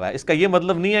رکھا ہوا ہے۔ اس کا یہ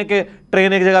مطلب نہیں ہے کہ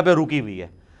ٹرین ایک جگہ پہ رکی ہوئی ہے،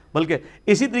 بلکہ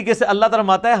اسی طریقے سے اللہ تعالیٰ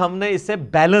فرماتا ہے ہم نے اسے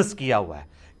بیلنس کیا ہوا ہے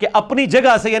کہ اپنی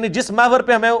جگہ سے، یعنی جس محور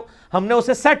پہ ہم نے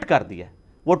اسے سیٹ کر دیا ہے،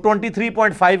 وہ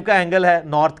 23.5 کا اینگل ہے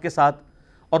نارتھ کے ساتھ،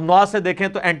 اور نارتھ سے دیکھیں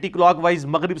تو اینٹی کلاک وائز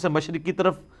مغرب سے مشرق کی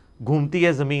طرف گھومتی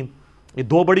ہے زمین۔ یہ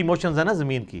دو بڑی موشنز ہیں نا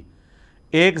زمین کی،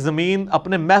 ایک زمین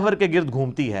اپنے محور کے گرد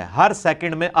گھومتی ہے ہر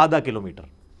سیکنڈ میں ½ کلومیٹر،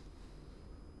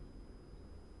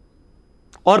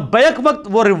 اور بیک وقت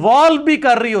وہ ریوالو بھی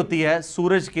کر رہی ہوتی ہے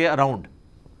سورج کے اراؤنڈ،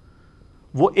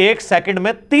 وہ ایک سیکنڈ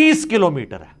میں 30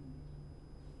 کلومیٹر ہے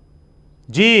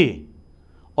جی۔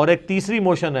 اور ایک تیسری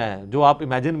موشن ہے جو آپ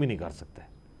امیجن بھی نہیں کر سکتے،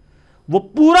 وہ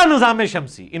پورا نظام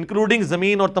شمسی انکلوڈنگ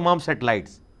زمین اور تمام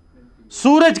سیٹلائٹس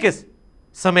سورج کے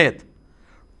سمیت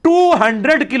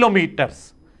 200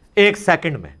 کلومیٹرز ایک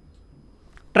سیکنڈ میں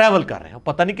ٹریول کر رہے ہیں۔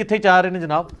 پتہ نہیں کتنے چاہ رہے ہیں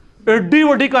جناب، ایڈی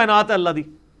وڈی کائنات ہے اللہ دی،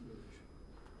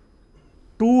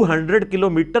 200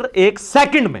 کلومیٹر ایک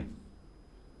سیکنڈ میں۔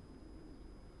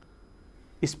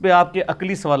 اس پہ آپ کے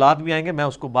عقلی سوالات بھی آئیں گے، میں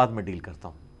اس کو بعد میں ڈیل کرتا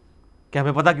ہوں کہ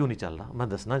ہمیں پتہ کیوں نہیں چل رہا. میں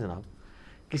دسنا جناب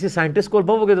کسی سائنٹسٹ کو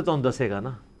بہو گے تو دسے گا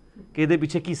نا کہ یہ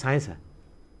پیچھے کی سائنس ہے.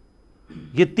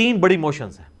 یہ 3 بڑی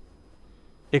موشنز ہیں،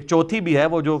 ایک چوتھی بھی ہے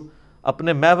وہ جو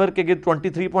اپنے محور کے گرد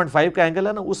 23.5 کا اینگل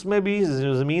ہے نا، اس میں بھی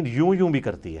زمین یوں بھی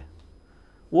کرتی ہے،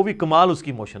 وہ بھی کمال اس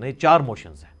کی موشن ہے. یہ 4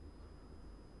 موشنز ہیں.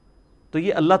 تو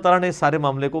یہ اللہ تعالیٰ نے سارے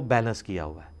معاملے کو بیلنس کیا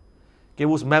ہوا ہے کہ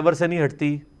وہ اس محور سے نہیں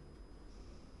ہٹتی،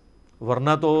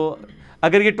 ورنہ تو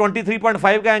اگر یہ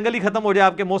 23.5 کا اینگل ہی ختم ہو جائے،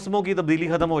 آپ کے موسموں کی تبدیلی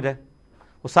ختم ہو جائے،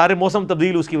 وہ سارے موسم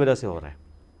تبدیل اس کی وجہ سے ہو رہے ہیں.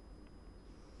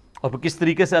 اور کس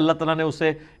طریقے سے اللہ تعالیٰ نے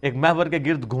اسے ایک محور کے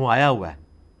گرد گھمایا ہوا ہے،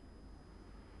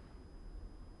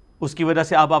 اس کی وجہ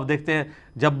سے آپ دیکھتے ہیں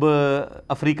جب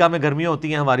افریقہ میں گرمیاں ہوتی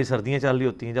ہیں ہماری سردیاں چل رہی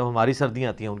ہوتی ہیں، جب ہماری سردیاں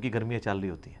آتی ہیں ان کی گرمیاں چل رہی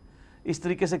ہوتی ہیں. اس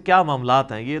طریقے سے کیا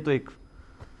معاملات ہیں، یہ تو ایک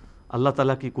اللہ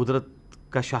تعالیٰ کی قدرت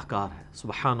کا شاہکار ہے.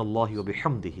 سبحان اللہ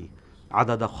وبحمدہ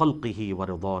عدد خلقہ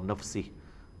ورضا نفسہ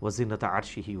وزنۃ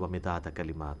عرشہ ومداد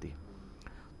کلماتہ.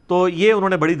 تو یہ انہوں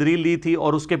نے بڑی دلیل لی تھی،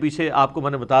 اور اس کے پیچھے آپ کو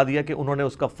میں نے بتا دیا کہ انہوں نے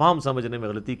اس کا فہم سمجھنے میں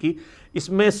غلطی کی. اس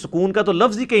میں سکون کا تو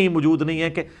لفظ ہی کہیں موجود نہیں ہے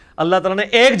کہ اللہ تعالیٰ نے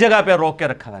ایک جگہ پہ روک کے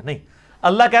رکھا ہے. نہیں،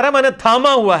 اللہ کہہ رہا ہے میں نے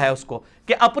تھاما ہوا ہے اس کو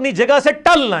کہ اپنی جگہ سے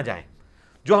ٹل نہ جائیں،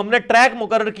 جو ہم نے ٹریک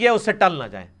مقرر کیا اس سے ٹل نہ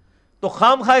جائیں. تو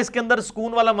خام خواہ اس کے اندر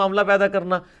سکون والا معاملہ پیدا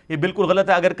کرنا یہ بالکل غلط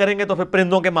ہے. اگر کریں گے تو پھر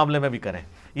پرندوں کے معاملے میں بھی کریں.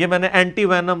 یہ میں نے اینٹی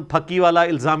وینم پھکی والا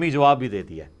الزامی جواب بھی دے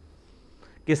دیا ہے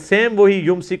کہ سیم وہی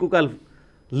یمسکو کا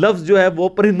لفظ جو ہے وہ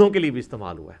پرندوں کے لیے بھی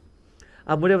استعمال ہوا ہے.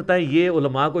 اب مجھے بتائیں، یہ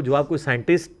علماء کو جواب کوئی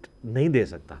سائنٹسٹ نہیں دے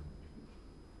سکتا،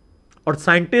 اور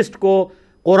سائنٹسٹ کو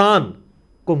قرآن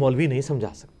کو مولوی نہیں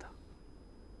سمجھا سکتا.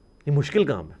 یہ مشکل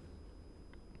کام ہے.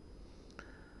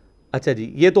 اچھا جی،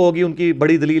 یہ تو ہوگی ان کی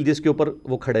بڑی دلیل جس کے اوپر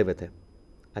وہ کھڑے ہوئے تھے.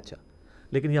 اچھا،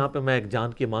 لیکن یہاں پہ میں ایک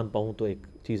جان کی مان پاؤں تو ایک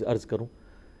چیز عرض کروں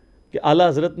کہ اعلیٰ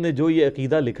حضرت نے جو یہ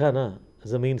عقیدہ لکھا نا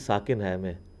زمین ساکن ہے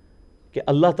میں، کہ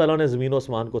اللہ تعالیٰ نے زمین و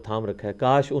آسمان کو تھام رکھا ہے،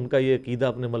 کاش ان کا یہ عقیدہ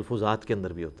اپنے ملفوظات کے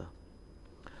اندر بھی ہوتا.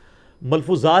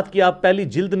 ملفوظات کی آپ پہلی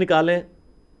جلد نکالیں،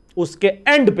 اس کے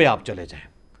اینڈ پہ آپ چلے جائیں،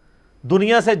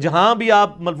 دنیا سے جہاں بھی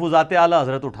آپ ملفوظات اعلیٰ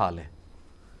حضرت اٹھا لیں.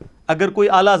 اگر کوئی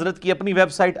اعلیٰ حضرت کی اپنی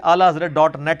ویب سائٹ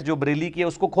اعلیٰ-حضرت.net جو بریلی کی ہے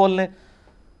اس کو کھول لیں،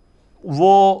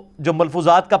 وہ جو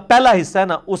ملفوظات کا پہلا حصہ ہے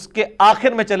نا اس کے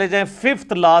آخر میں چلے جائیں،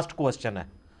 5th لاسٹ کوسچن ہے،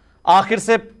 آخر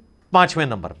سے 5ویں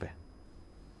نمبر پہ،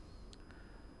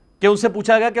 کہ ان سے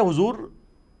پوچھا گیا کہ حضور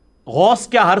غوث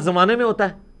کیا ہر زمانے میں ہوتا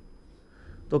ہے؟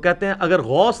 تو کہتے ہیں اگر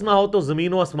غوث نہ ہو تو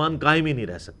زمین و آسمان قائم ہی نہیں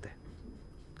رہ سکتے.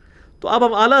 تو اب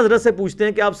ہم اعلیٰ حضرت سے پوچھتے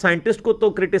ہیں کہ آپ سائنٹسٹ کو تو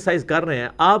کرٹیسائز کر رہے ہیں،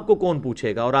 آپ کو کون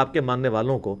پوچھے گا اور آپ کے ماننے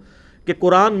والوں کو کہ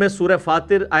قرآن میں سورہ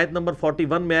فاطر آیت نمبر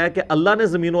 41 میں آیا کہ اللہ نے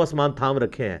زمین و آسمان تھام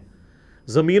رکھے ہیں.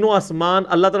 زمین و آسمان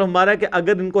اللہ تعالیٰ ہمارا ہے کہ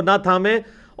اگر ان کو نہ تھامیں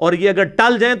اور یہ اگر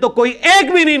ٹل جائیں تو کوئی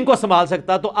ایک بھی نہیں ان کو سنبھال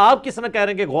سکتا. تو آپ کس طرح کہہ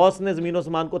رہے ہیں کہ غوث نے زمین و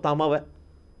آسمان کو تھاما ہوا ہے؟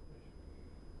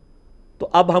 تو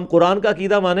اب ہم قرآن کا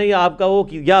عقیدہ مانیں یا آپ کا وہ،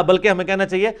 یا بلکہ ہمیں کہنا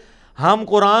چاہیے ہم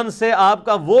قرآن سے آپ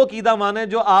کا وہ عقیدہ مانیں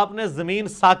جو آپ نے زمین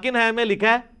ساکن ہے میں لکھا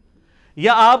ہے،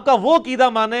 یا آپ کا وہ عقیدہ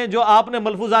مانیں جو آپ نے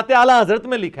ملفوظات اعلیٰ حضرت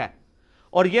میں لکھا ہے.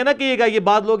 اور یہ نہ کہیے گا، یہ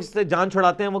بعض لوگ اس سے جان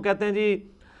چھڑاتے ہیں، وہ کہتے ہیں جی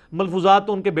ملفوظات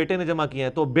تو ان کے بیٹے نے جمع کیے ہیں،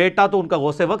 تو بیٹا تو ان کا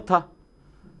غوث وقت تھا،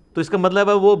 تو اس کا مطلب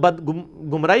ہے وہ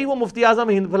گمراہی وہ مفتی اعظم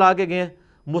ہند پھیلا کے گئے ہیں.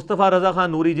 مصطفیٰ رضا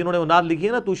خان نوری جنہوں نے اناد لکھی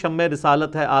ہے نا تو شمع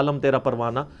رسالت ہے عالم تیرا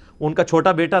پروانہ، ان کا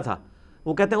چھوٹا بیٹا تھا،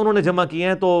 وہ کہتے ہیں انہوں نے جمع کیے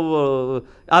ہیں تو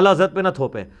اعلیٰ حضرت پہ نہ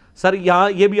تھوپیں. سر یہاں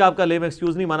یہ بھی آپ کا لیم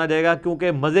ایکسکیوز نہیں مانا جائے گا،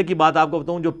 کیونکہ مزے کی بات آپ کو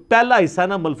بتاؤں، جو پہلا حصہ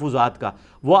نا ملفوظات کا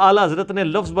وہ اعلیٰ حضرت نے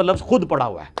لفظ بلفظ خود پڑھا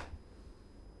ہوا ہے.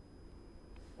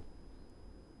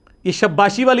 یہ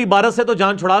شباشی والی عبارت سے تو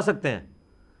جان چھڑا سکتے ہیں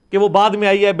کہ وہ بعد میں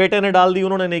آئی ہے، بیٹے نے ڈال دی،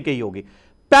 انہوں نے نہیں کہی ہوگی.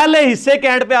 پہلے حصے کے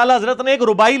اینڈ پہ اعلیٰ حضرت نے ایک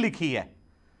ربائی لکھی ہے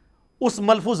اس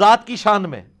ملفوظات کی شان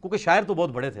میں، کیونکہ شاعر تو بہت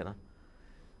بڑے تھے نا،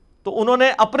 تو انہوں نے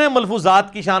اپنے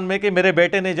ملفوظات کی شان میں کہ میرے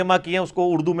بیٹے نے جمع کیے ہیں، اس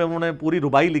کو اردو میں انہوں نے پوری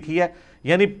ربائی لکھی ہے.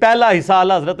 یعنی پہلا حصہ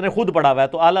اعلیٰ حضرت نے خود پڑھا ہوا ہے.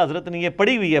 تو اعلیٰ حضرت نے یہ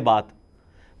پڑھی ہوئی ہے بات.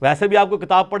 ویسے بھی آپ کو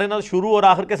کتاب پڑھے نا شروع اور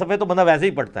آخر کے صفحے تو بندہ ویسے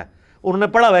ہی پڑھتا ہے، انہوں نے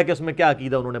پڑھا ہوا ہے کہ اس میں کیا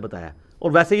عقیدہ انہوں نے بتایا،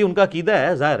 اور ویسے ہی ان کا عقیدہ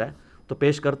ہے، ظاہر ہے تو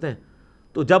پیش کرتے ہیں.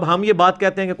 تو جب ہم یہ بات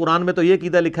کہتے ہیں کہ قرآن میں تو یہ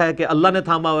عقیدہ لکھا ہے کہ اللہ نے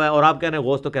تھاما ہوا ہے، اور آپ کہہ رہے ہیں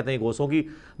غوث، تو کہتے ہیں غوثوں کی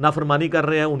نافرمانی کر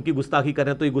رہے ہیں، ان کی گستاخی کر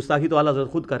رہے ہیں، تو یہ گستاخی تو اعلیٰ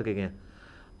حضرت خود کر کے گئے ہیں.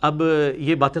 اب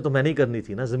یہ باتیں تو میں نہیں کرنی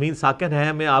تھی نا، زمین ساکن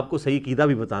ہے میں آپ کو صحیح عقیدہ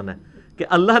بھی بتانا ہے کہ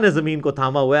اللہ نے زمین کو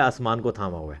تھاما ہوا ہے، آسمان کو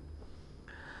تھاما ہوا ہے.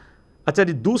 اچھا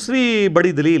جی، دوسری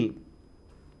بڑی دلیل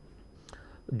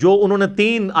جو انہوں نے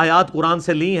 3 آیات قرآن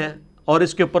سے لی ہیں اور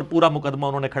اس کے اوپر پورا مقدمہ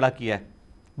انہوں نے کھڑا کیا ہے،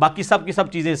 باقی سب کی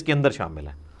سب چیزیں اس کے اندر شامل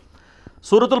ہیں.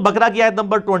 سورۃ البقرہ کی آیت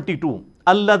نمبر 22،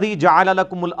 الذی جعل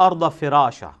لکم الارض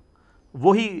فراشا،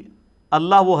 وہی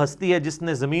اللہ وہ ہستی ہے جس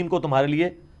نے زمین کو تمہارے لیے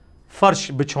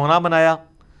فرش بچھونا بنایا.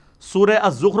 سورہ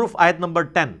الزخرف آیت نمبر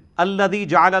 10، الذی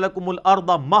جعل لکم الارض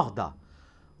مہدا،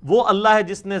 وہ اللہ ہے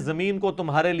جس نے زمین کو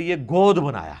تمہارے لیے گود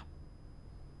بنایا.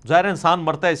 ظاہر انسان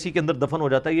مرتا ہے اسی کے اندر دفن ہو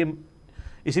جاتا ہے، یہ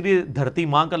اسی لیے دھرتی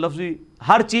ماں کا لفظ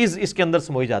ہر چیز اس کے اندر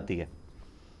سموئی جاتی ہے،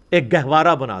 ایک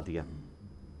گہوارہ بنا دیا.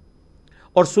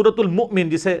 اور سورۃ المؤمن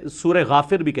جسے سورہ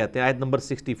غافر بھی کہتے ہیں، آیت نمبر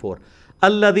 64،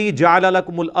 الذی جعل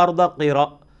لکم الارض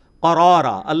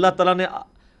قرارا، اللہ تعالیٰ نے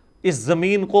اس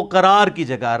زمین کو قرار کی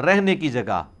جگہ، رہنے کی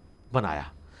جگہ بنایا.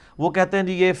 وہ کہتے ہیں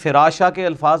جی یہ فراشا کے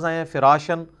الفاظ آئے ہیں،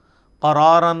 فراشن،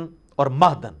 قرارن اور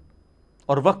مہدن،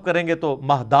 اور وقف کریں گے تو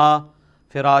مہدا،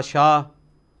 فراشا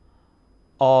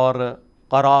اور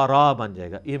قرارا بن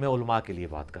جائے گا. یہ میں علماء کے لیے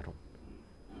بات کر رہا ہوں.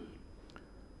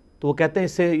 تو وہ کہتے ہیں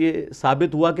اس سے یہ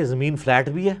ثابت ہوا کہ زمین فلیٹ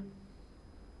بھی ہے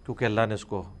کیونکہ اللہ نے اس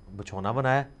کو بچھونا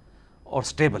بنایا اور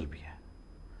سٹیبل بھی ہے.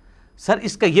 سر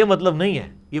اس کا یہ مطلب نہیں ہے،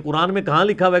 یہ قرآن میں کہاں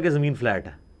لکھا ہوا ہے کہ زمین فلیٹ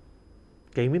ہے؟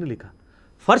 کہیں بھی نہیں لکھا.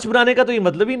 فرش بنانے کا تو یہ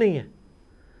مطلب ہی نہیں ہے.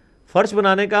 فرش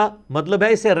بنانے کا مطلب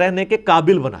ہے اسے رہنے کے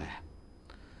قابل بنایا ہے.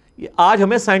 یہ آج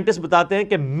ہمیں سائنٹسٹ بتاتے ہیں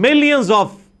کہ ملینز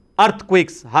آف ارتھ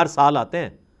کوئکس ہر سال آتے ہیں،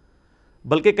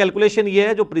 بلکہ کیلکولیشن یہ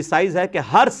ہے جو پریسائز ہے کہ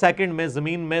ہر سیکنڈ میں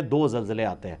زمین میں 2 زلزلے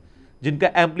آتے ہیں جن کا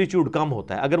ایمپلیٹیوڈ کم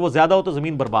ہوتا ہے، اگر وہ زیادہ ہو تو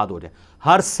زمین برباد ہو جائے.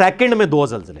 ہر سیکنڈ میں 2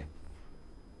 زلزلے،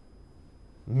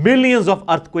 ملینز آف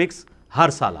ارتھ کوئکس ہر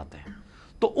سال آتے ہیں.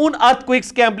 تو ان ارتھ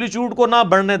کوئکس کے ایمپلیٹیوڈ کو نہ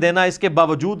بڑھنے دینا، اس کے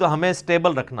باوجود ہمیں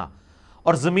سٹیبل رکھنا،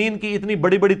 اور زمین کی اتنی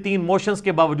بڑی بڑی 3 موشنز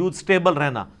کے باوجود سٹیبل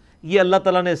رہنا، یہ اللہ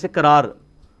تعالیٰ نے اسے قرار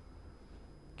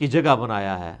کی جگہ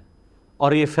بنایا ہے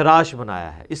اور یہ فراش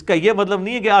بنایا ہے. اس کا یہ مطلب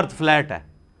نہیں ہے کہ ارتھ فلیٹ ہے.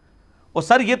 اور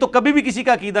سر یہ تو کبھی بھی کسی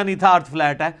کا عقیدہ نہیں تھا ارتھ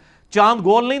فلیٹ ہے. چاند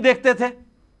گول نہیں دیکھتے تھے،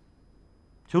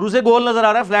 شروع سے گول نظر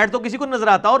آ رہا ہے، فلیٹ تو کسی کو نظر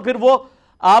آتا، اور پھر وہ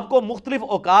آپ کو مختلف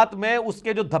اوقات میں اس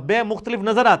کے جو دھبے ہیں مختلف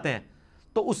نظر آتے ہیں.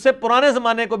 تو اس سے پرانے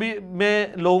زمانے کو بھی میں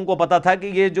لوگوں کو پتا تھا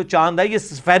کہ یہ جو چاند ہے یہ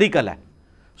سفیریکل ہے.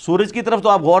 سورج کی طرف تو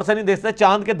آپ غور سے نہیں دیکھ سکتے،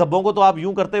 چاند کے دھبوں کو تو آپ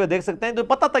یوں کرتے ہوئے دیکھ سکتے ہیں، تو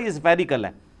پتا تھا یہ سفیریکل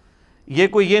ہے. یہ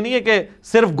کوئی یہ نہیں ہے کہ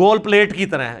صرف گول پلیٹ کی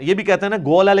طرح ہے. یہ بھی کہتے ہیں نا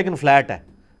گول ہے لیکن فلیٹ ہے،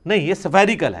 نہیں، یہ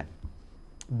سفیریکل ہے،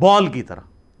 بال کی طرح.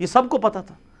 یہ سب کو پتا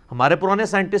تھا، ہمارے پرانے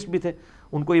سائنٹسٹ بھی تھے،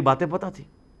 ان کو یہ باتیں پتا تھی.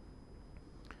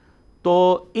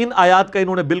 تو ان آیات کا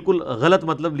انہوں نے بالکل غلط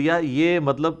مطلب لیا، یہ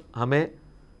مطلب ہمیں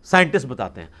سائنٹسٹ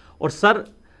بتاتے ہیں. اور سر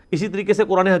اسی طریقے سے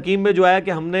قرآن حکیم میں جو آیا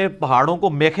کہ ہم نے پہاڑوں کو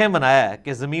میخیں بنایا ہے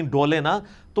کہ زمین ڈولے نا،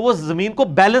 تو وہ زمین کو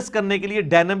بیلنس کرنے کے لیے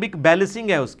ڈائنامک بیلنسنگ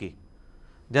ہے اس کی.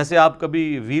 جیسے آپ کبھی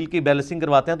ویل کی بیلنسنگ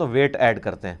کرواتے ہیں تو ویٹ ایڈ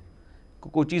کرتے ہیں،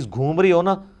 کوئی چیز گھوم رہی ہو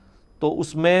نا تو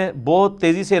اس میں بہت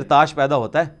تیزی سے ارتعاش پیدا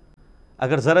ہوتا ہے،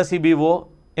 اگر ذرا سی بھی وہ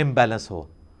امبیلنس ہو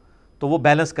تو وہ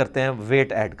بیلنس کرتے ہیں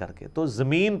ویٹ ایڈ کر کے. تو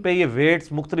زمین پہ یہ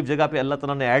ویٹس مختلف جگہ پہ اللہ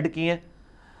تعالیٰ نے ایڈ کی ہیں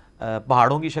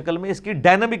پہاڑوں کی شکل میں. اس کی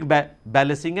ڈائنامک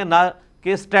بیلنسنگ ہے، نہ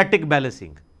کہ اسٹیٹک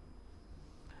بیلنسنگ.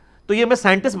 تو یہ ہمیں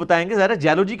سائنٹسٹ بتائیں گے، ظاہر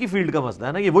جیولوجی کی فیلڈ کا مسئلہ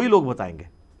ہے نا، یہ وہی لوگ بتائیں گے.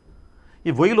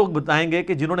 یہ وہی لوگ بتائیں گے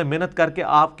کہ جنہوں نے محنت کر کے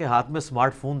آپ کے ہاتھ میں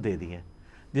سمارٹ فون دے دیے ہیں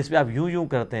جس پہ آپ یوں یوں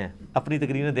کرتے ہیں، اپنی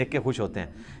تقریریں دیکھ کے خوش ہوتے ہیں.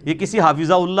 یہ کسی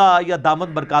حافظہ اللہ یا دامت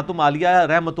برکاتم عالیہ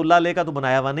رحمۃ اللہ علیہ کا تو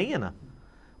بنایا ہوا نہیں ہے نا،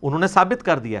 انہوں نے ثابت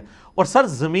کر دیا. اور سر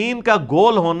زمین کا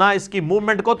گول ہونا، اس کی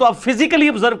موومنٹ کو تو اب فزیکلی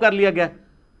آبزرو کر لیا گیا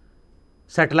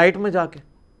سیٹلائٹ میں جا کے.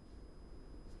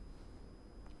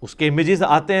 اس کے امیجز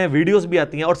آتے ہیں، ویڈیوز بھی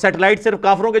آتی ہیں. اور سیٹلائٹ صرف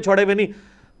کافروں کے چھوڑے ہوئے نہیں،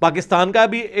 پاکستان کا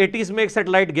بھی 80s میں ایک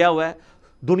سیٹلائٹ گیا ہوا ہے.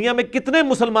 دنیا میں کتنے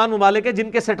مسلمان ممالک ہیں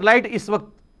جن کے سیٹلائٹ اس وقت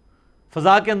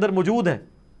فضا کے اندر موجود ہیں،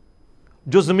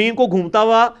 جو زمین کو گھومتا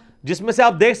ہوا، جس میں سے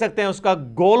آپ دیکھ سکتے ہیں اس کا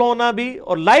گول ہونا بھی،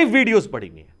 اور لائیو ویڈیوز پڑی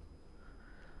ہوئی ہیں.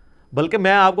 بلکہ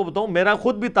میں آپ کو بتاؤں، میرا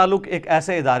خود بھی تعلق ایک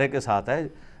ایسے ادارے کے ساتھ ہے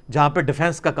جہاں پہ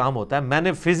ڈیفنس کا کام ہوتا ہے. میں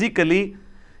نے فزیکلی،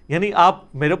 یعنی آپ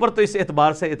میرے اوپر تو اس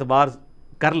اعتبار سے اعتبار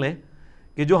کر لیں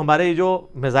کہ جو ہمارے جو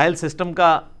میزائل سسٹم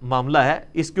کا معاملہ ہے،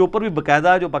 اس کے اوپر بھی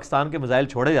باقاعدہ جو پاکستان کے میزائل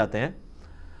چھوڑے جاتے ہیں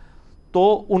تو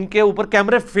ان کے اوپر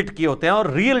کیمرے فٹ کیے ہوتے ہیں، اور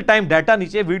ریئل ٹائم ڈیٹا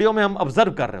نیچے ویڈیو میں ہم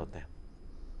آبزرو کر رہے ہوتے ہیں.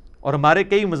 اور ہمارے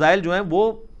کئی میزائل جو ہیں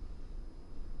وہ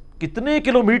کتنے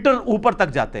کلومیٹر اوپر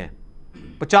تک جاتے ہیں،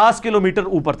 50 کلومیٹر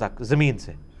اوپر تک زمین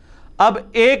سے. اب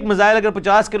ایک میزائل اگر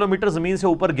 50 کلومیٹر زمین سے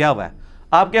اوپر گیا ہوا ہے،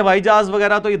 آپ کے ہوائی جہاز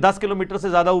وغیرہ تو یہ 10 کلومیٹر سے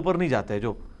زیادہ اوپر نہیں جاتے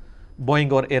جو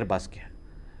بوئنگ اور ایئر بس کے ہیں،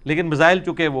 لیکن میزائل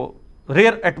چونکہ وہ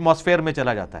ریئر ایٹماسفیئر میں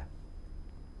چلا جاتا ہے،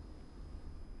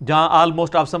 جہاں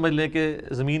آلموسٹ آپ سمجھ لیں کہ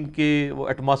زمین کی وہ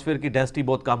ایٹماسفیئر کی ڈینسٹی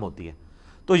بہت کم ہوتی ہے.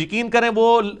 تو یقین کریں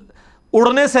وہ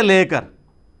اڑنے سے لے کر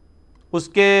اس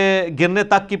کے گرنے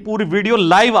تک کی پوری ویڈیو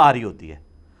لائیو آ رہی ہوتی ہے.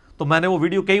 تو میں نے وہ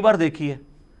ویڈیو کئی بار دیکھی ہے.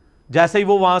 جیسے ہی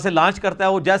وہ وہاں سے لانچ کرتا ہے،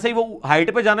 وہ جیسے ہی وہ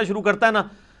ہائٹ پہ جانا شروع کرتا ہے نا،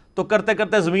 تو کرتے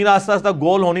کرتے زمین آہستہ آہستہ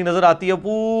گول ہونی نظر آتی ہے،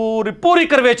 پوری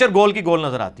کرویچر گول کی گول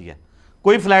نظر آتی ہے،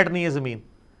 کوئی فلیٹ نہیں ہے زمین.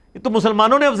 یہ تو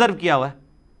مسلمانوں نے آبزرو کیا ہوا ہے،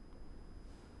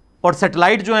 اور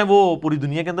سیٹلائٹ جو ہیں وہ پوری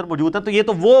دنیا کے اندر موجود ہیں. تو یہ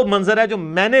تو وہ منظر ہے جو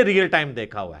میں نے ریئل ٹائم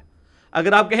دیکھا ہوا ہے.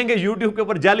 اگر آپ کہیں گے یوٹیوب کے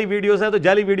اوپر جعلی ویڈیوز ہیں تو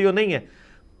جعلی ویڈیو نہیں ہے.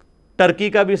 ٹرکی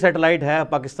کا بھی سیٹلائٹ ہے,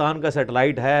 پاکستان کا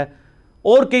سیٹلائٹ ہے,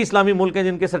 اور کئی اسلامی ملک ہیں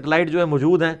جن کے سیٹلائٹ جو ہے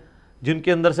موجود ہیں, جن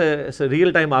کے اندر سے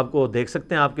ریئل ٹائم آپ کو دیکھ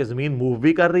سکتے ہیں آپ کے زمین موو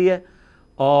بھی کر رہی ہے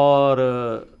اور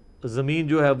زمین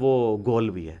جو ہے وہ گول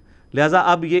بھی ہے. لہٰذا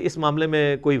اب یہ اس معاملے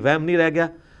میں کوئی وہم نہیں رہ گیا,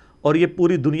 اور یہ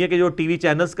پوری دنیا کے جو ٹی وی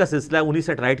چینلز کا سلسلہ ہے انہی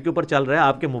سیٹلائٹ کے اوپر چل رہا ہے.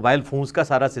 آپ کے موبائل فونز کا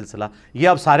سارا سلسلہ یہ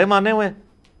آپ سارے مانے ہوئے ہیں.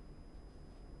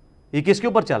 یہ کس کے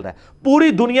اوپر چل رہا ہے؟ پوری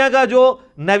دنیا کا جو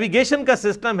نیویگیشن کا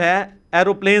سسٹم ہے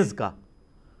ایروپلینز کا,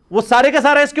 وہ سارے کا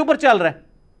سارا اس کے اوپر چل رہا ہے.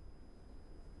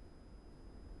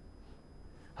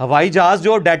 ہوائی جہاز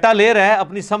جو ڈیٹا لے رہا ہے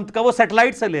اپنی سمت کا, وہ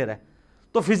سیٹلائٹ سے لے رہا ہے.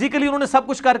 تو فزیکلی انہوں نے سب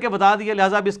کچھ کر کے بتا دیا,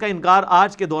 لہٰذا اب اس کا انکار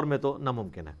آج کے دور میں تو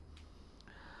ناممکن ہے.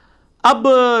 اب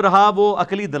رہا وہ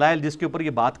عقلی دلائل جس کے اوپر یہ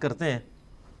بات کرتے ہیں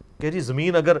کہ جی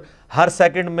زمین اگر ہر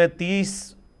سیکنڈ میں 30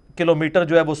 کلومیٹر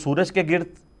جو ہے وہ سورج کے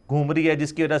گرد گھوم رہی ہے,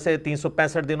 جس کی وجہ سے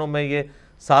 365 دنوں میں یہ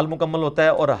سال مکمل ہوتا ہے,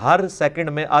 اور ہر سیکنڈ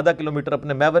میں آدھا کلومیٹر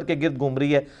اپنے محور کے گرد گھوم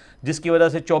رہی ہے, جس کی وجہ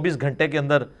سے 24 گھنٹے کے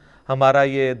اندر ہمارا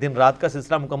یہ دن رات کا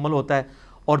سلسلہ مکمل ہوتا ہے,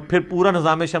 اور پھر پورا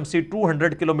نظام شمسی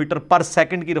 200 کلومیٹر پر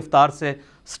سیکنڈ کی رفتار سے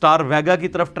سٹار ویگا کی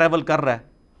طرف ٹریول کر رہا ہے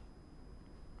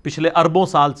پچھلے اربوں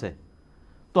سال سے,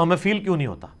 تو ہمیں فیل کیوں نہیں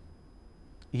ہوتا؟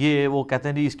 یہ وہ کہتے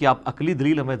ہیں جی اس کی آپ عقلی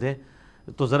دلیل ہمیں دیں,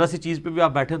 تو ذرا سی چیز پہ بھی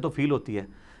آپ بیٹھیں تو فیل ہوتی ہے.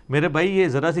 میرے بھائی یہ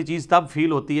ذرا سی چیز تب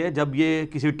فیل ہوتی ہے جب یہ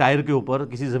کسی ٹائر کے اوپر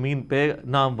کسی زمین پہ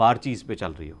ناموار چیز پہ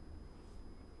چل رہی ہو.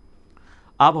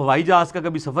 آپ ہوائی جہاز کا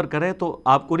کبھی سفر کریں تو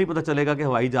آپ کو نہیں پتہ چلے گا کہ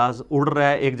ہوائی جہاز اڑ رہا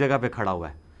ہے ایک جگہ پہ کھڑا ہوا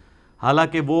ہے,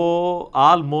 حالانکہ وہ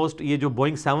آلموسٹ یہ جو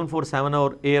بوئنگ 747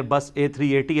 اور ایئر بس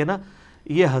A380 ہے نا,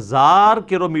 یہ 1000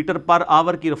 کلومیٹر پر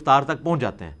آور کی رفتار تک پہنچ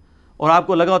جاتے ہیں, اور آپ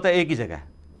کو لگا ہوتا ہے ایک ہی جگہ ہے,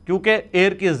 کیونکہ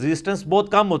ایئر کی ریزسٹنس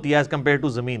بہت کم ہوتی ہے ایز کمپیئر ٹو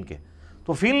زمین کے,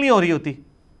 تو فیل نہیں ہو رہی ہوتی.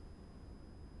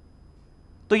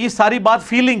 تو یہ ساری بات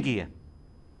فیلنگ کی ہے.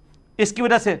 اس کی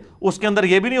وجہ سے اس کے اندر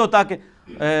یہ بھی نہیں ہوتا کہ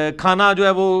کھانا جو ہے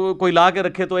وہ کوئی لا کے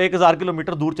رکھے تو 1000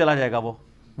 کلومیٹر دور چلا جائے گا, وہ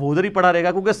ادھر ہی پڑا رہے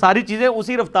گا, کیونکہ ساری چیزیں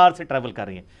اسی رفتار سے ٹریول کر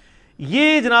رہی ہیں.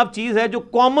 یہ جناب چیز ہے جو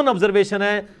کامن آبزرویشن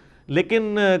ہے,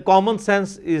 لیکن common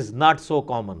sense is not so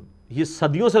common. یہ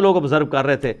صدیوں سے لوگ آبزرو کر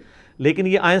رہے تھے, لیکن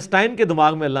یہ آئنسٹائن کے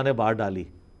دماغ میں اللہ نے بات ڈالی.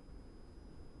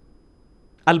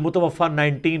 المتوفا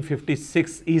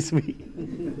 1956 عیسوی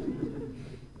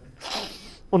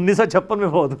 1956 میں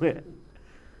فوت ہوئے.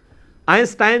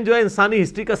 آئنسٹائن جو ہے انسانی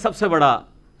ہسٹری کا سب سے بڑا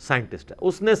سائنٹسٹ ہے,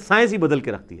 اس نے سائنس ہی بدل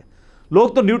کے رکھ دیا. لوگ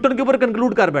تو نیوٹن کے اوپر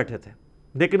کنکلوڈ کر بیٹھے تھے,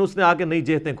 لیکن اس نے آ کے نئی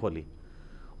جہتیں کھولی,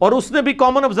 اور اس نے بھی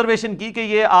کامن آبزرویشن کی کہ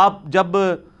یہ آپ جب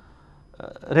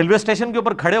ریلوے اسٹیشن کے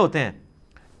اوپر کھڑے ہوتے ہیں,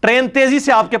 ٹرین تیزی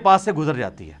سے آپ کے پاس سے گزر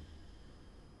جاتی ہے,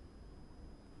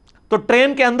 تو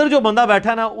ٹرین کے اندر جو بندہ بیٹھا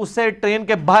ہے نا, اس سے ٹرین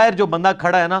کے باہر جو بندہ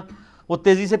کھڑا ہے نا, وہ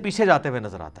تیزی سے پیچھے جاتے ہوئے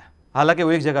نظر آتا ہے, حالانکہ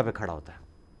وہ ایک جگہ پہ کھڑا ہوتا ہے.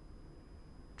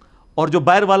 اور جو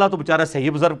باہر والا تو بیچارہ صحیح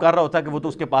آبزرو کر رہا ہوتا ہے کہ وہ تو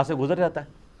اس کے پاس سے گزر جاتا ہے.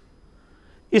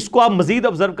 اس کو آپ مزید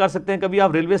آبزرو کر سکتے ہیں, کبھی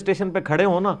آپ ریلوے اسٹیشن پہ کھڑے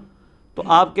ہو نا, تو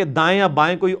آپ کے دائیں یا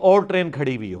بائیں کوئی اور ٹرین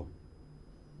کھڑی ہوئی ہو,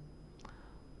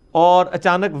 اور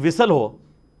اچانک وسل ہو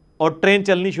اور ٹرین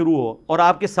چلنی شروع ہو, اور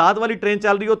آپ کے ساتھ والی ٹرین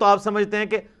چل رہی ہو, تو آپ سمجھتے ہیں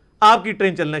کہ آپ کی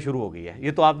ٹرین چلنا شروع ہو گئی ہے.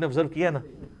 یہ تو آپ نے آبزرو کیا نا.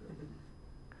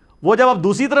 وہ جب آپ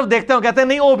دوسری طرف دیکھتے ہو کہتے ہیں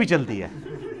نہیں وہ بھی چلتی ہے.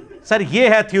 سر یہ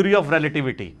ہے تھیوری آف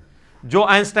ریلیٹیوٹی جو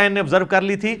آئنسٹائن نے آبزرو کر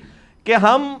لی تھی, کہ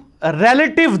ہم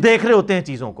ریلیٹیو دیکھ رہے ہوتے ہیں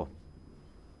چیزوں کو.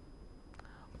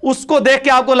 اس کو دیکھ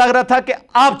کے آپ کو لگ رہا تھا کہ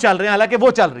آپ چل رہے ہیں, حالانکہ وہ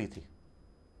چل رہی تھی.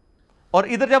 اور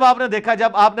ادھر جب آپ نے دیکھا,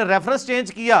 جب آپ نے ریفرنس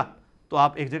چینج کیا, تو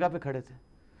آپ ایک جگہ پہ کھڑے تھے.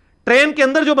 ٹرین کے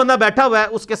اندر جو بندہ بیٹھا ہوا ہے,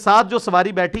 اس کے ساتھ جو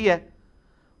سواری بیٹھی ہے,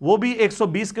 وہ بھی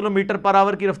 120 کلومیٹر پر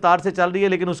آور کی رفتار سے چل رہی ہے,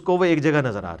 لیکن اس کو وہ ایک جگہ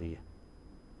نظر آ رہی ہے,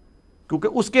 کیونکہ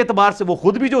اس کے اعتبار سے وہ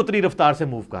خود بھی جو اتنی رفتار سے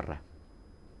موو کر رہا ہے,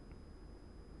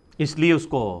 اس لیے اس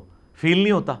کو فیل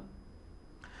نہیں ہوتا.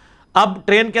 اب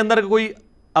ٹرین کے اندر کوئی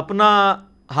اپنا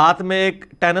ہاتھ میں ایک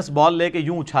ٹینس بال لے کے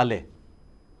یوں اچھالے,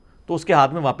 تو اس کے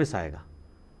ہاتھ میں واپس آئے گا.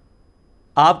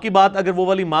 آپ کی بات اگر وہ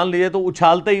والی مان لیجیے تو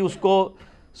اچھالتے ہی اس کو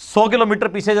 100 کلومیٹر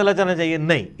پیچھے چلا جانا چاہیے,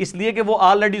 نہیں, اس لیے کہ وہ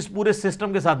آلریڈی اس پورے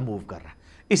سسٹم کے ساتھ موو کر رہا ہے.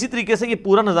 اسی طریقے سے یہ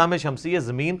پورا نظام شمسی ہے,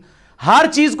 زمین ہر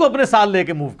چیز کو اپنے ساتھ لے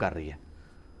کے موو کر رہی ہے.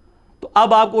 تو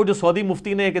اب آپ کو جو سعودی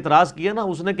مفتی نے ایک اعتراض کیا نا,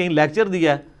 اس نے کہیں لیکچر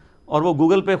دیا ہے, اور وہ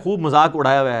گوگل پہ خوب مذاق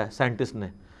اڑایا ہوا ہے سائنٹسٹ نے.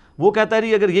 وہ کہتا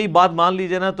ہے اگر یہی بات مان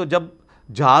لیجیے نا, تو جب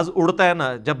جہاز اڑتا ہے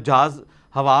نا, جب جہاز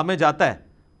ہوا میں جاتا ہے,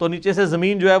 تو نیچے سے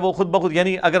زمین جو ہے وہ خود بخود,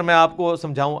 یعنی اگر میں آپ کو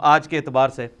سمجھاؤں آج کے اعتبار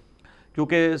سے,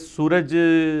 کیونکہ سورج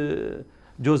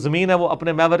جو زمین ہے وہ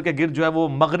اپنے محور کے گرد جو ہے وہ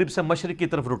مغرب سے مشرق کی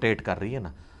طرف روٹیٹ کر رہی ہے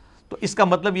نا, تو اس کا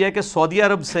مطلب یہ ہے کہ سعودی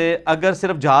عرب سے اگر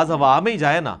صرف جہاز ہوا میں ہی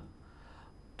جائے نا,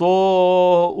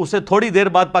 تو اسے تھوڑی دیر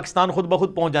بعد پاکستان خود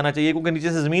بخود پہنچ جانا چاہیے, کیونکہ نیچے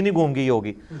سے زمین ہی گھوم گئی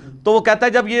ہوگی. تو وہ کہتا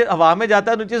ہے جب یہ ہوا میں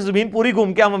جاتا ہے نیچے سے زمین پوری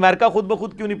گھوم کے ہم امریکہ خود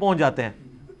بخود کیوں نہیں پہنچ جاتے ہیں.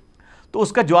 تو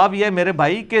اس کا جواب یہ ہے میرے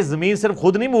بھائی کہ زمین صرف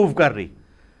خود نہیں موو کر رہی،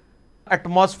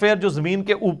 ایٹماسفیئر جو زمین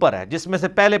کے اوپر ہے، جس میں سے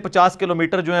پہلے 50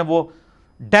 کلومیٹر جو ہیں وہ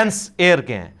ڈینس ایئر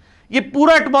کے ہیں، یہ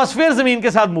پورا ایٹماسفیئر زمین کے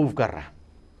ساتھ موو کر رہا ہے.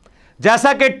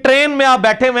 جیسا کہ ٹرین میں آپ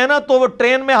بیٹھے ہوئے ہیں نا، تو وہ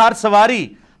ٹرین میں ہر سواری،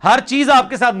 ہر چیز آپ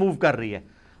کے ساتھ موو کر رہی ہے.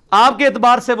 آپ کے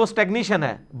اعتبار سے وہ اسٹیگنیشن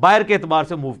ہے، باہر کے اعتبار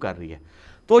سے موو کر رہی ہے.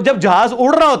 تو جب جہاز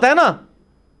اڑ رہا ہوتا ہے نا،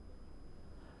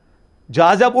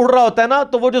 جہاز جب اڑ رہا ہوتا ہے نا،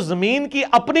 تو وہ جو زمین کی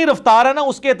اپنی رفتار ہے نا،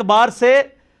 اس کے اعتبار سے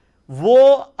وہ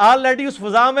آلریڈی اس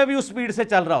فضا میں بھی اس سپیڈ سے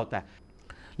چل رہا ہوتا ہے.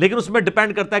 لیکن اس میں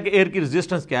ڈیپینڈ کرتا ہے کہ ایئر کی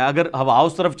ریزسٹنس کیا ہے. اگر ہوا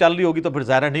اس طرف چل رہی ہوگی تو پھر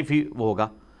ظاہر نہیں وہ ہوگا.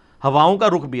 ہواؤں کا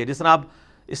رخ بھی ہے. جس طرح آپ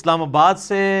اسلام آباد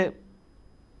سے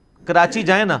کراچی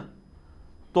جائیں نا،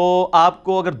 تو آپ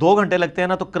کو اگر 2 گھنٹے لگتے ہیں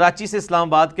نا، تو کراچی سے اسلام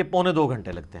آباد کے 1.25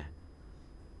 گھنٹے لگتے ہیں.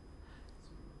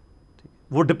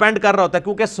 وہ ڈیپینڈ کر رہا ہوتا ہے،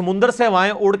 کیونکہ سمندر سے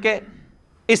ہوائیں اڑ کے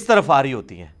اس طرف آ رہی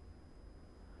ہوتی ہیں،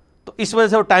 تو اس وجہ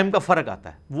سے وہ ٹائم کا فرق آتا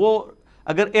ہے. وہ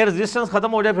اگر ایئر ریزسٹنس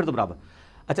ختم ہو جائے پھر تو برابر.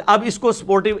 اچھا، اب اس کو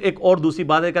سپورٹیو ایک اور دوسری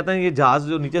بات ہے، کہتے ہیں یہ جہاز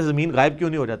جو نیچے زمین غائب کیوں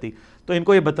نہیں ہو جاتی؟ تو ان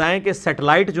کو یہ بتائیں کہ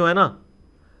سیٹلائٹ جو ہے نا،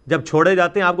 جب چھوڑے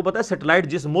جاتے ہیں، آپ کو پتا ہے سیٹلائٹ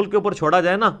جس ملک کے اوپر چھوڑا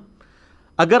جائے نا،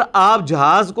 اگر آپ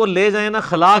جہاز کو لے جائیں نا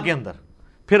خلا کے اندر،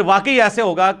 پھر واقعی ایسے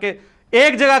ہوگا کہ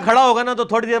ایک جگہ کھڑا ہوگا نا تو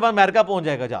تھوڑی دیر بعد امریکہ پہنچ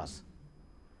جائے گا جہاز،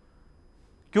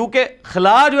 کیونکہ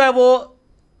خلا جو ہے وہ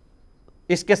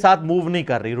اس کے ساتھ موو نہیں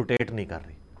کر رہی، روٹیٹ نہیں کر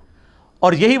رہی.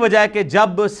 اور یہی وجہ ہے کہ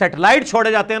جب سیٹلائٹ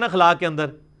چھوڑے جاتے ہیں نا خلا کے اندر،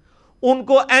 ان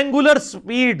کو اینگولر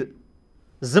سپیڈ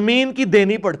زمین کی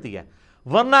دینی پڑتی ہے.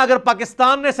 ورنہ اگر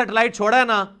پاکستان نے سیٹلائٹ چھوڑا ہے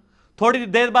نا، تھوڑی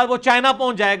دیر بعد وہ چائنا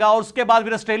پہنچ جائے گا، اور اس کے بعد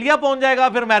پھر آسٹریلیا پہنچ جائے گا،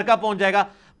 پھر امریکہ پہنچ جائے گا.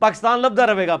 پاکستان لبدہ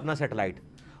رہے گا اپنا سیٹلائٹ.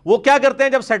 وہ کیا کرتے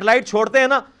ہیں، جب سیٹلائٹ چھوڑتے ہیں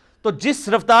نا، تو جس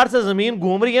رفتار سے زمین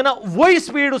گھوم رہی ہے نا، وہی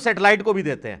سپیڈ اس سیٹلائٹ کو بھی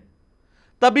دیتے ہیں،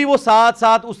 تبھی وہ ساتھ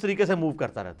ساتھ اس طریقے سے موو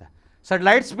کرتا رہتا ہے.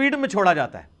 سیٹلائٹ سپیڈ میں چھوڑا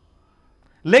جاتا ہے،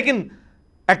 لیکن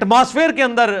ایٹماسفیئر کے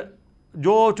اندر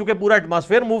جو چونکہ پورا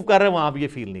ایٹماسفیئر موو کر رہے ہیں، وہاں آپ یہ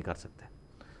فیل نہیں کر سکتے.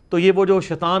 تو یہ وہ جو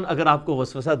شیطان اگر آپ کو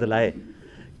وسوسہ دلائے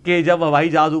کہ جب ہوائی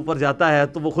جہاز اوپر جاتا ہے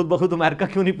تو وہ خود بخود امریکہ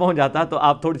کیوں نہیں پہنچ جاتا، تو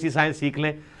آپ تھوڑی سی سائنس سیکھ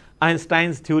لیں،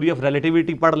 آئنسٹائنز تھیوری آف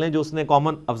ریلیٹیوٹی پڑھ لیں، جو اس نے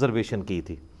کامن آبزرویشن کی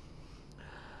تھی.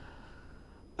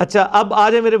 اچھا، اب آ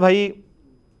جائیں میرے بھائی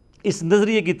اس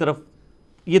نظریے کی طرف.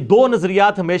 یہ 2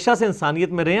 نظریات ہمیشہ سے انسانیت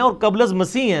میں رہے ہیں اور قبل از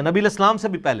مسیح ہیں، نبی علیہ السلام سے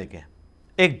بھی پہلے کے ہیں.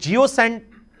 ایک جیو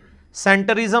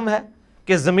سینٹرزم ہے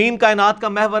کہ زمین کائنات کا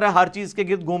محور ہے، ہر چیز کے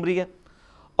گرد گھوم رہی ہے.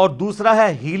 اور دوسرا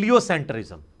ہے ہیلیو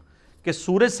سینٹرزم کہ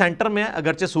سورج سینٹر میں ہے،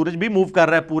 اگرچہ سورج بھی موو کر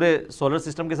رہا ہے پورے سولر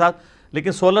سسٹم کے ساتھ،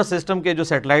 لیکن سولر سسٹم کے جو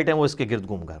سیٹلائٹ ہیں وہ اس کے گرد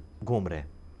گھوم رہے ہیں.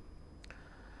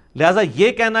 لہٰذا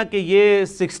یہ کہنا کہ یہ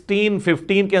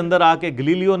 1615 کے اندر آ کے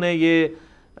گلیلیو نے یہ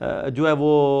جو ہے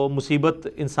وہ مصیبت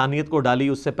انسانیت کو ڈالی،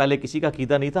 اس سے پہلے کسی کا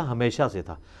عقیدہ نہیں تھا، ہمیشہ سے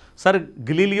تھا. سر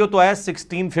گلیلیو تو ہے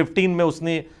 1615 میں اس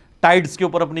نے ٹائڈز کے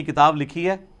اوپر اپنی کتاب لکھی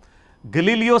ہے.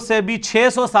 گلیلیو سے بھی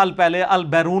 600 سال پہلے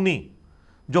البیرونی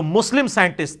جو مسلم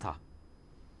سائنٹسٹ تھا،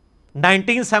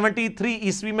 1973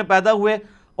 عیسوی میں پیدا ہوئے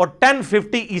اور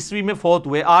 1050 عیسوی میں فوت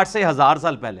ہوئے، 8 سے 1000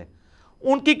 سال پہلے.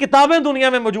 ان کی کتابیں دنیا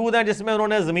میں موجود ہیں جس میں انہوں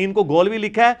نے زمین کو گول بھی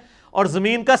لکھا ہے اور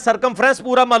زمین کا سرکمفرنس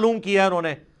پورا معلوم کیا ہے انہوں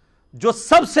نے، جو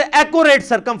سب سے ایکوریٹ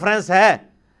سرکمفرنس ہے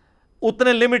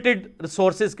اتنے لمیٹڈ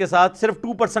ریسورسز کے ساتھ. صرف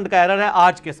 2% کا ایرر ہے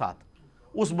آج کے ساتھ.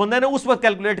 اس بندے نے اس وقت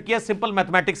کیلکولیٹ کیا سمپل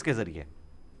میتھمیٹکس کے ذریعے.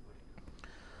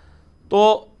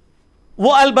 تو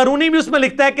وہ البرونی بھی اس میں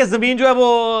لکھتا ہے کہ زمین جو ہے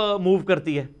وہ موو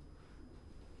کرتی ہے.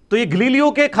 تو یہ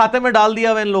گلیلیو کے کھاتے میں ڈال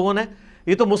دیا ہوا ان لوگوں نے.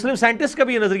 یہ تو مسلم سائنٹسٹ کا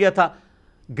بھی یہ نظریہ تھا.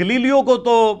 گلیلیو کو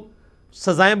تو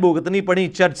سزائیں بھگتنی پڑی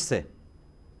چرچ سے،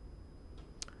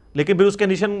 لیکن پھر اس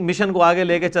کے مشن کو آگے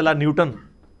لے کے چلا نیوٹن.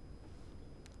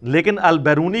 لیکن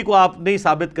البیرونی کو آپ نہیں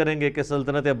ثابت کریں گے کہ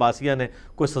سلطنت عباسیہ نے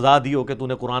کوئی سزا دی ہو کہ تو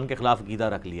نے قرآن کے خلاف عقیدہ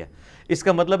رکھ لیا. اس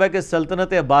کا مطلب ہے کہ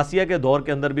سلطنت عباسیہ کے دور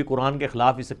کے اندر بھی قرآن کے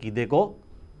خلاف اس عقیدے کو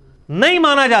نہیں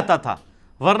مانا جاتا تھا،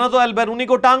 ورنہ تو البیرونی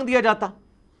کو ٹانگ دیا جاتا.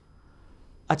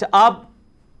 اچھا، آپ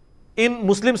ان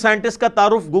مسلم سائنٹسٹ کا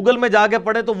تعارف گوگل میں جا کے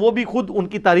پڑھیں تو وہ بھی خود ان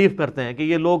کی تعریف کرتے ہیں کہ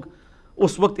یہ لوگ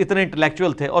اس وقت اتنے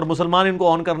انٹلیکچوئل تھے اور مسلمان ان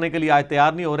کو آن کرنے کے لیے آج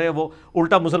تیار نہیں ہو رہے. وہ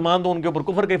الٹا مسلمان تو ان کے اوپر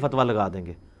کفر کا ہی فتویٰ لگا دیں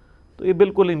گے. تو یہ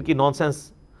بالکل ان کی نان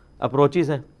سینس اپروچز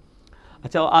ہیں.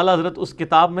 اچھا، اعلیٰ حضرت اس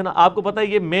کتاب میں نا، آپ کو پتہ ہے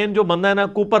یہ مین جو بندہ ہے نا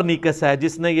کوپرنیکس ہے،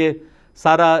 جس نے یہ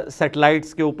سارا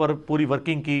سیٹلائٹس کے اوپر پوری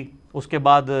ورکنگ کی. اس کے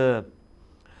بعد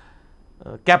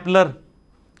کیپلر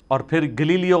اور پھر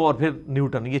گلیلیو اور پھر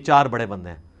نیوٹن، یہ 4 بڑے بندے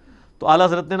ہیں. تو اعلیٰ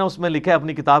حضرت نے نا اس میں لکھا ہے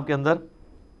اپنی کتاب کے اندر،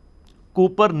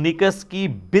 کوپرنیکس کی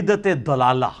بدعت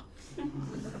دلالہ.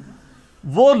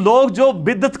 وہ لوگ جو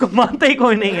بدعت کو مانتے ہی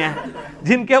کوئی نہیں ہے،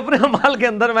 جن کے اپنے اعمال کے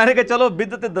اندر میں نے کہا چلو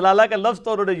بدعت دلالہ کا لفظ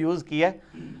تو انہوں نے یوز کیا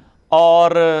ہے.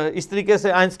 اور اس طریقے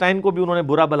سے آئنسٹائن کو بھی انہوں نے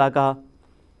برا بلا کہا.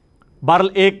 بہرحال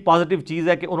ایک پازیٹیو چیز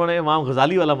ہے کہ انہوں نے امام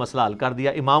غزالی والا مسئلہ حل کر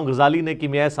دیا. امام غزالی نے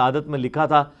کیمیائے سعادت میں لکھا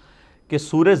تھا کہ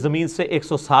سورج زمین سے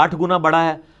 160 گنا بڑا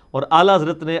ہے، اور اعلیٰ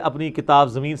حضرت نے اپنی کتاب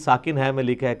زمین ساکن ہے میں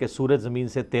لکھا ہے کہ سورج زمین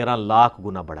سے 13 لاکھ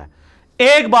گنا بڑا ہے.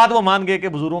 ایک بات وہ مان گئے کہ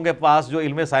بزرگوں کے پاس جو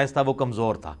علم سائنس تھا وہ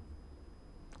کمزور تھا،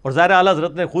 اور ظاہر اعلیٰ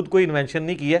حضرت نے خود کوئی انوینشن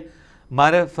نہیں کی ہے،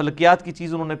 ہمارے فلکیات کی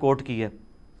چیز انہوں نے کوٹ کی ہے.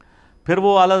 پھر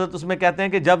وہ اعلیٰ حضرت اس میں کہتے ہیں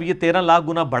کہ جب یہ 13 لاکھ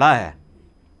گنا بڑا ہے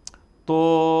تو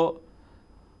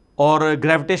اور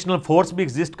گریویٹیشنل فورس بھی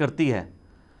ایگزسٹ کرتی ہے،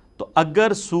 تو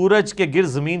اگر سورج کے گرد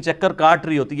زمین چکر کاٹ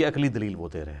رہی ہوتی ہے، عقلی دلیل وہ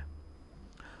دے رہے ہیں،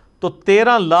 تو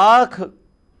 13 لاکھ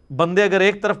بندے اگر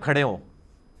ایک طرف کھڑے ہوں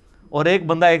اور ایک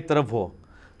بندہ ایک طرف ہو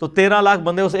تو 13 لاکھ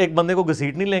بندے اس ایک بندے کو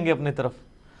گھسیٹ نہیں لیں گے اپنی طرف.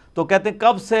 تو کہتے ہیں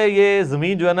کب سے یہ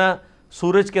زمین جو ہے نا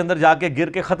سورج کے اندر جا کے گر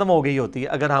کے ختم ہو گئی ہوتی ہے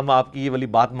اگر ہم آپ کی یہ والی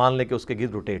بات مان لیں کہ اس کے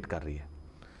گرد روٹیٹ کر رہی ہے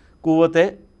قوت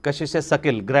کشش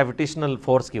ثقل گریویٹیشنل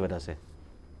فورس کی وجہ سے.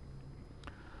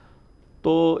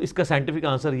 تو اس کا سائنٹیفک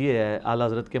آنسر یہ ہے، اعلیٰ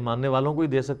حضرت کے ماننے والوں کو ہی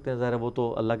دے سکتے ہیں، ظاہر ہے وہ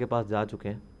تو اللہ کے پاس جا چکے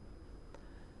ہیں،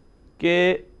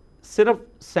 کہ صرف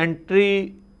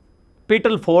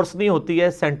سینٹریپیٹل فورس نہیں ہوتی ہے،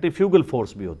 سینٹریفیوگل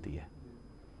فورس بھی ہوتی ہے،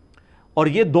 اور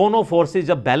یہ دونوں فورسز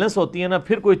جب بیلنس ہوتی ہیں نا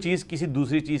پھر کوئی چیز کسی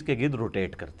دوسری چیز کے گرد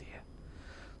روٹیٹ کرتی ہے.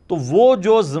 تو وہ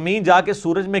جو زمین جا کے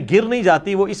سورج میں گر نہیں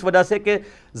جاتی وہ اس وجہ سے کہ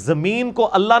زمین کو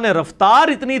اللہ نے رفتار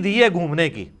اتنی دی ہے گھومنے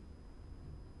کی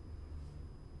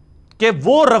کہ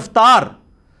وہ رفتار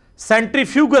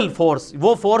سینٹریفیوگل فورس،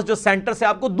 وہ فورس جو سینٹر سے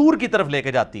آپ کو دور کی طرف لے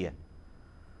کے جاتی ہے،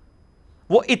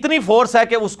 وہ اتنی فورس ہے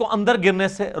کہ اس کو اندر گرنے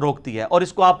سے روکتی ہے. اور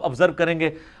اس کو آپ آبزرو کریں گے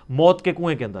موت کے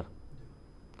کنویں کے اندر،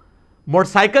 موٹر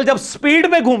سائیکل جب سپیڈ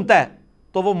میں گھومتا ہے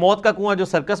تو وہ موت کا کنواں جو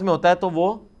سرکس میں ہوتا ہے تو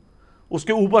وہ اس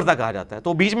کے اوپر تک آ جاتا ہے،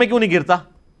 تو بیچ میں کیوں نہیں گرتا؟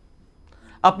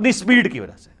 اپنی سپیڈ کی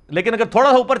وجہ سے. لیکن اگر تھوڑا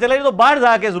سا اوپر چلے گا تو باہر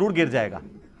جا کے ضرور گر جائے گا.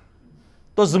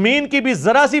 تو زمین کی بھی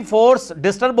ذرا سی فورس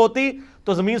ڈسٹرب ہوتی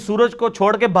تو زمین سورج کو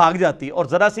چھوڑ کے بھاگ جاتی، اور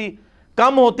ذرا سی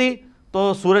کم ہوتی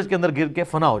تو سورج کے اندر گر کے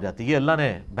فنا ہو جاتی. یہ اللہ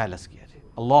نے بیلنس کیا جی.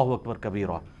 اللہ اکبر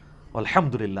کبیرہ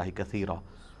والحمدللہ کثیرہ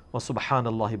وسبحان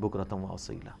اللہ بکرۃ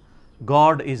واصیلا.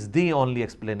 God is the only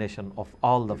explanation of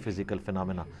all the physical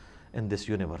phenomena in this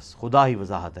universe. خدا ہی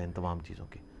وضاحت ہے ان تمام چیزوں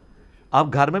کی.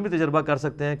 آپ گھر میں بھی تجربہ کر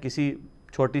سکتے ہیں، کسی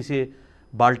چھوٹی سی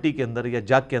بالٹی کے اندر یا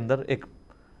جگ کے اندر ایک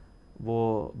وہ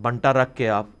بنٹا رکھ کے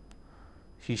آپ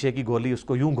شیشے کی گولی اس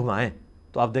کو یوں گھمائیں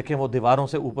تو آپ دیکھیں وہ دیواروں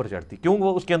سے اوپر چڑھتی. کیوں؟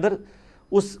 وہ اس کے اندر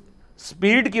اس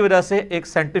سپیڈ کی وجہ سے ایک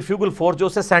سینٹریفیوگل فورس جو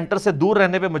اسے سینٹر سے دور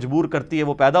رہنے پہ مجبور کرتی ہے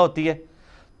وہ پیدا ہوتی ہے.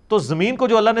 تو زمین کو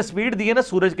جو اللہ نے سپیڈ دی ہے نا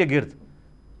سورج کے گرد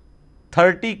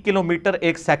 30 کلومیٹر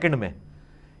ایک سیکنڈ میں،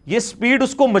 یہ سپیڈ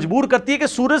اس کو مجبور کرتی ہے کہ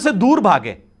سورج سے دور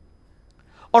بھاگے،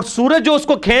 اور سورج جو اس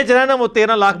کو کھینچ رہا ہے نا وہ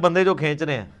 13 لاکھ بندے جو کھینچ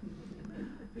رہے ہیں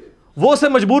وہ اسے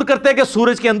مجبور کرتے ہیں کہ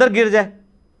سورج کے اندر گر جائے.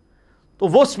 تو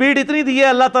وہ سپیڈ اتنی دی ہے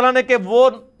اللہ تعالیٰ نے کہ وہ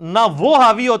نہ وہ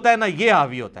حاوی ہوتا ہے نہ یہ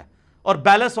حاوی ہوتا ہے، اور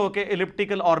بیلنس ہو کے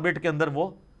ایلپٹیکل آربٹ کے اندر وہ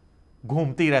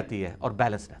گھومتی رہتی ہے اور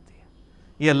بیلنس رہتی ہے.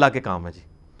 یہ اللہ کے کام ہے جی.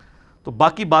 تو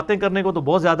باقی باتیں کرنے کو تو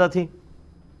بہت زیادہ تھی،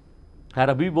 خیر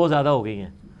ابھی بھی بہت زیادہ ہو گئی ہیں،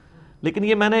 لیکن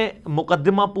یہ میں نے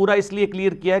مقدمہ پورا اس لیے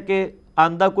کلیئر کیا کہ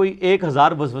آندہ کوئی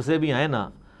 1000 وسوسے بھی آئیں نا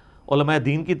علماء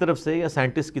دین کی طرف سے یا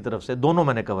سائنٹسٹ کی طرف سے، دونوں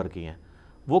میں نے کور کیے ہیں،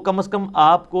 وہ کم از کم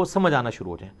آپ کو سمجھ آنا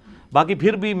شروع ہو جائیں. باقی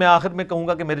پھر بھی میں آخر میں کہوں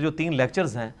گا کہ میرے جو 3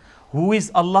 لیکچرز ہیں، who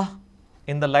is Allah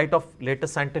in the light of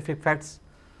latest scientific facts,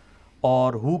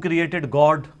 اور who created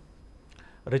God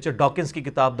Richard Dawkins کی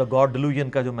کتاب دا گاڈ ڈیلوژن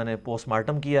کا جو میں نے پوسٹ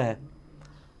مارٹم کیا ہے،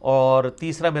 اور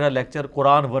تیسرا میرا lecture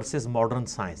Quran versus modern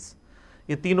science.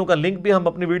 یہ تینوں کا لنک بھی ہم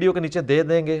اپنی ویڈیو کے نیچے دے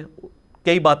دیں گے.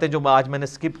 کئی باتیں جو آج میں نے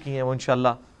سکپ کی ہیں وہ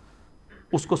انشاءاللہ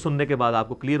اس کو سننے کے بعد آپ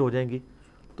کو کلیئر ہو جائیں گی.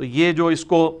 تو یہ جو اس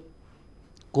کو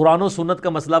قرآن و سنت کا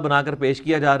مسئلہ بنا کر پیش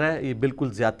کیا جا رہا ہے یہ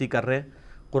بالکل زیادتی کر رہے ہیں.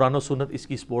 قرآن و سنت اس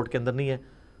کی سپورٹ کے اندر نہیں ہے.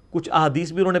 کچھ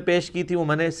احادیث بھی انہوں نے پیش کی تھی وہ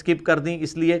میں نے سکپ کر دیں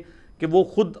اس لیے کہ وہ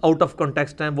خود آؤٹ آف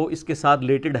کنٹیکسٹ ہیں، وہ اس کے ساتھ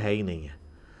ریلیٹڈ ہے ہی نہیں ہے.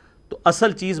 تو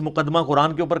اصل چیز مقدمہ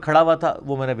قرآن کے اوپر کھڑا ہوا تھا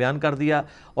وہ میں نے بیان کر دیا،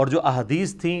 اور جو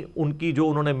احادیث تھیں ان کی جو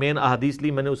انہوں نے مین احادیث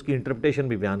لی میں نے اس کی انٹرپریٹیشن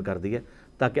بھی بیان کر دی ہے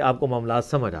تاکہ آپ کو معاملات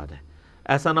سمجھ آ جائیں.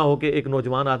 ایسا نہ ہو کہ ایک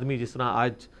نوجوان آدمی جس طرح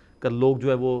آج کل لوگ جو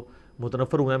ہے وہ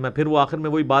متنفر ہوئے ہیں. میں پھر وہ آخر میں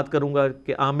وہی بات کروں گا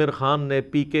کہ عامر خان نے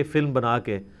پی کے فلم بنا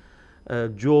کے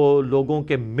جو لوگوں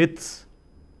کے متس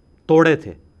توڑے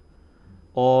تھے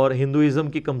اور ہندوازم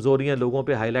کی کمزوریاں لوگوں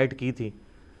پہ ہائی لائٹ کی تھیں،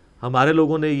 ہمارے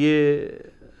لوگوں نے یہ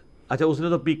اچھا اس نے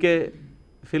تو پی کے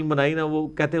فلم بنائی نا، وہ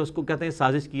کہتے ہیں اس کو کہتے ہیں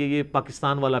سازش کی ہے، یہ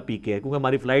پاکستان والا پی کے ہے کیونکہ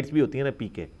ہماری فلائٹس بھی ہوتی ہیں نا پی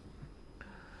کے.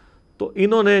 تو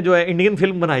انہوں نے جو ہے انڈین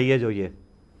فلم بنائی ہے جو یہ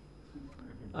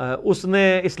اس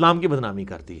نے اسلام کی بدنامی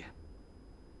کر دی ہے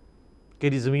کہ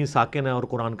جی زمین ساکن ہے اور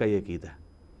قرآن کا یہ عقیدہ ہے.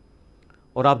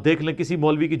 اور آپ دیکھ لیں کسی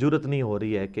مولوی کی جرت نہیں ہو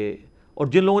رہی ہے کہ، اور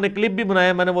جن لوگوں نے کلپ بھی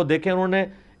بنایا میں نے وہ دیکھے، انہوں نے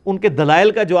ان کے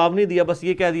دلائل کا جواب نہیں دیا، بس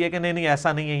یہ کہہ دیا کہ نہیں نہیں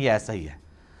ایسا نہیں ہے، یہ ایسا ہی ہے۔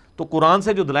 تو قرآن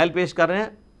سے جو دلائل پیش کر رہے ہیں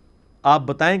آپ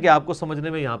بتائیں کہ آپ کو سمجھنے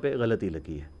میں یہاں پہ غلطی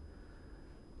لگی ہے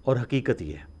اور حقیقت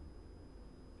یہ ہے۔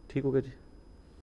 ٹھیک ہو گیا جی؟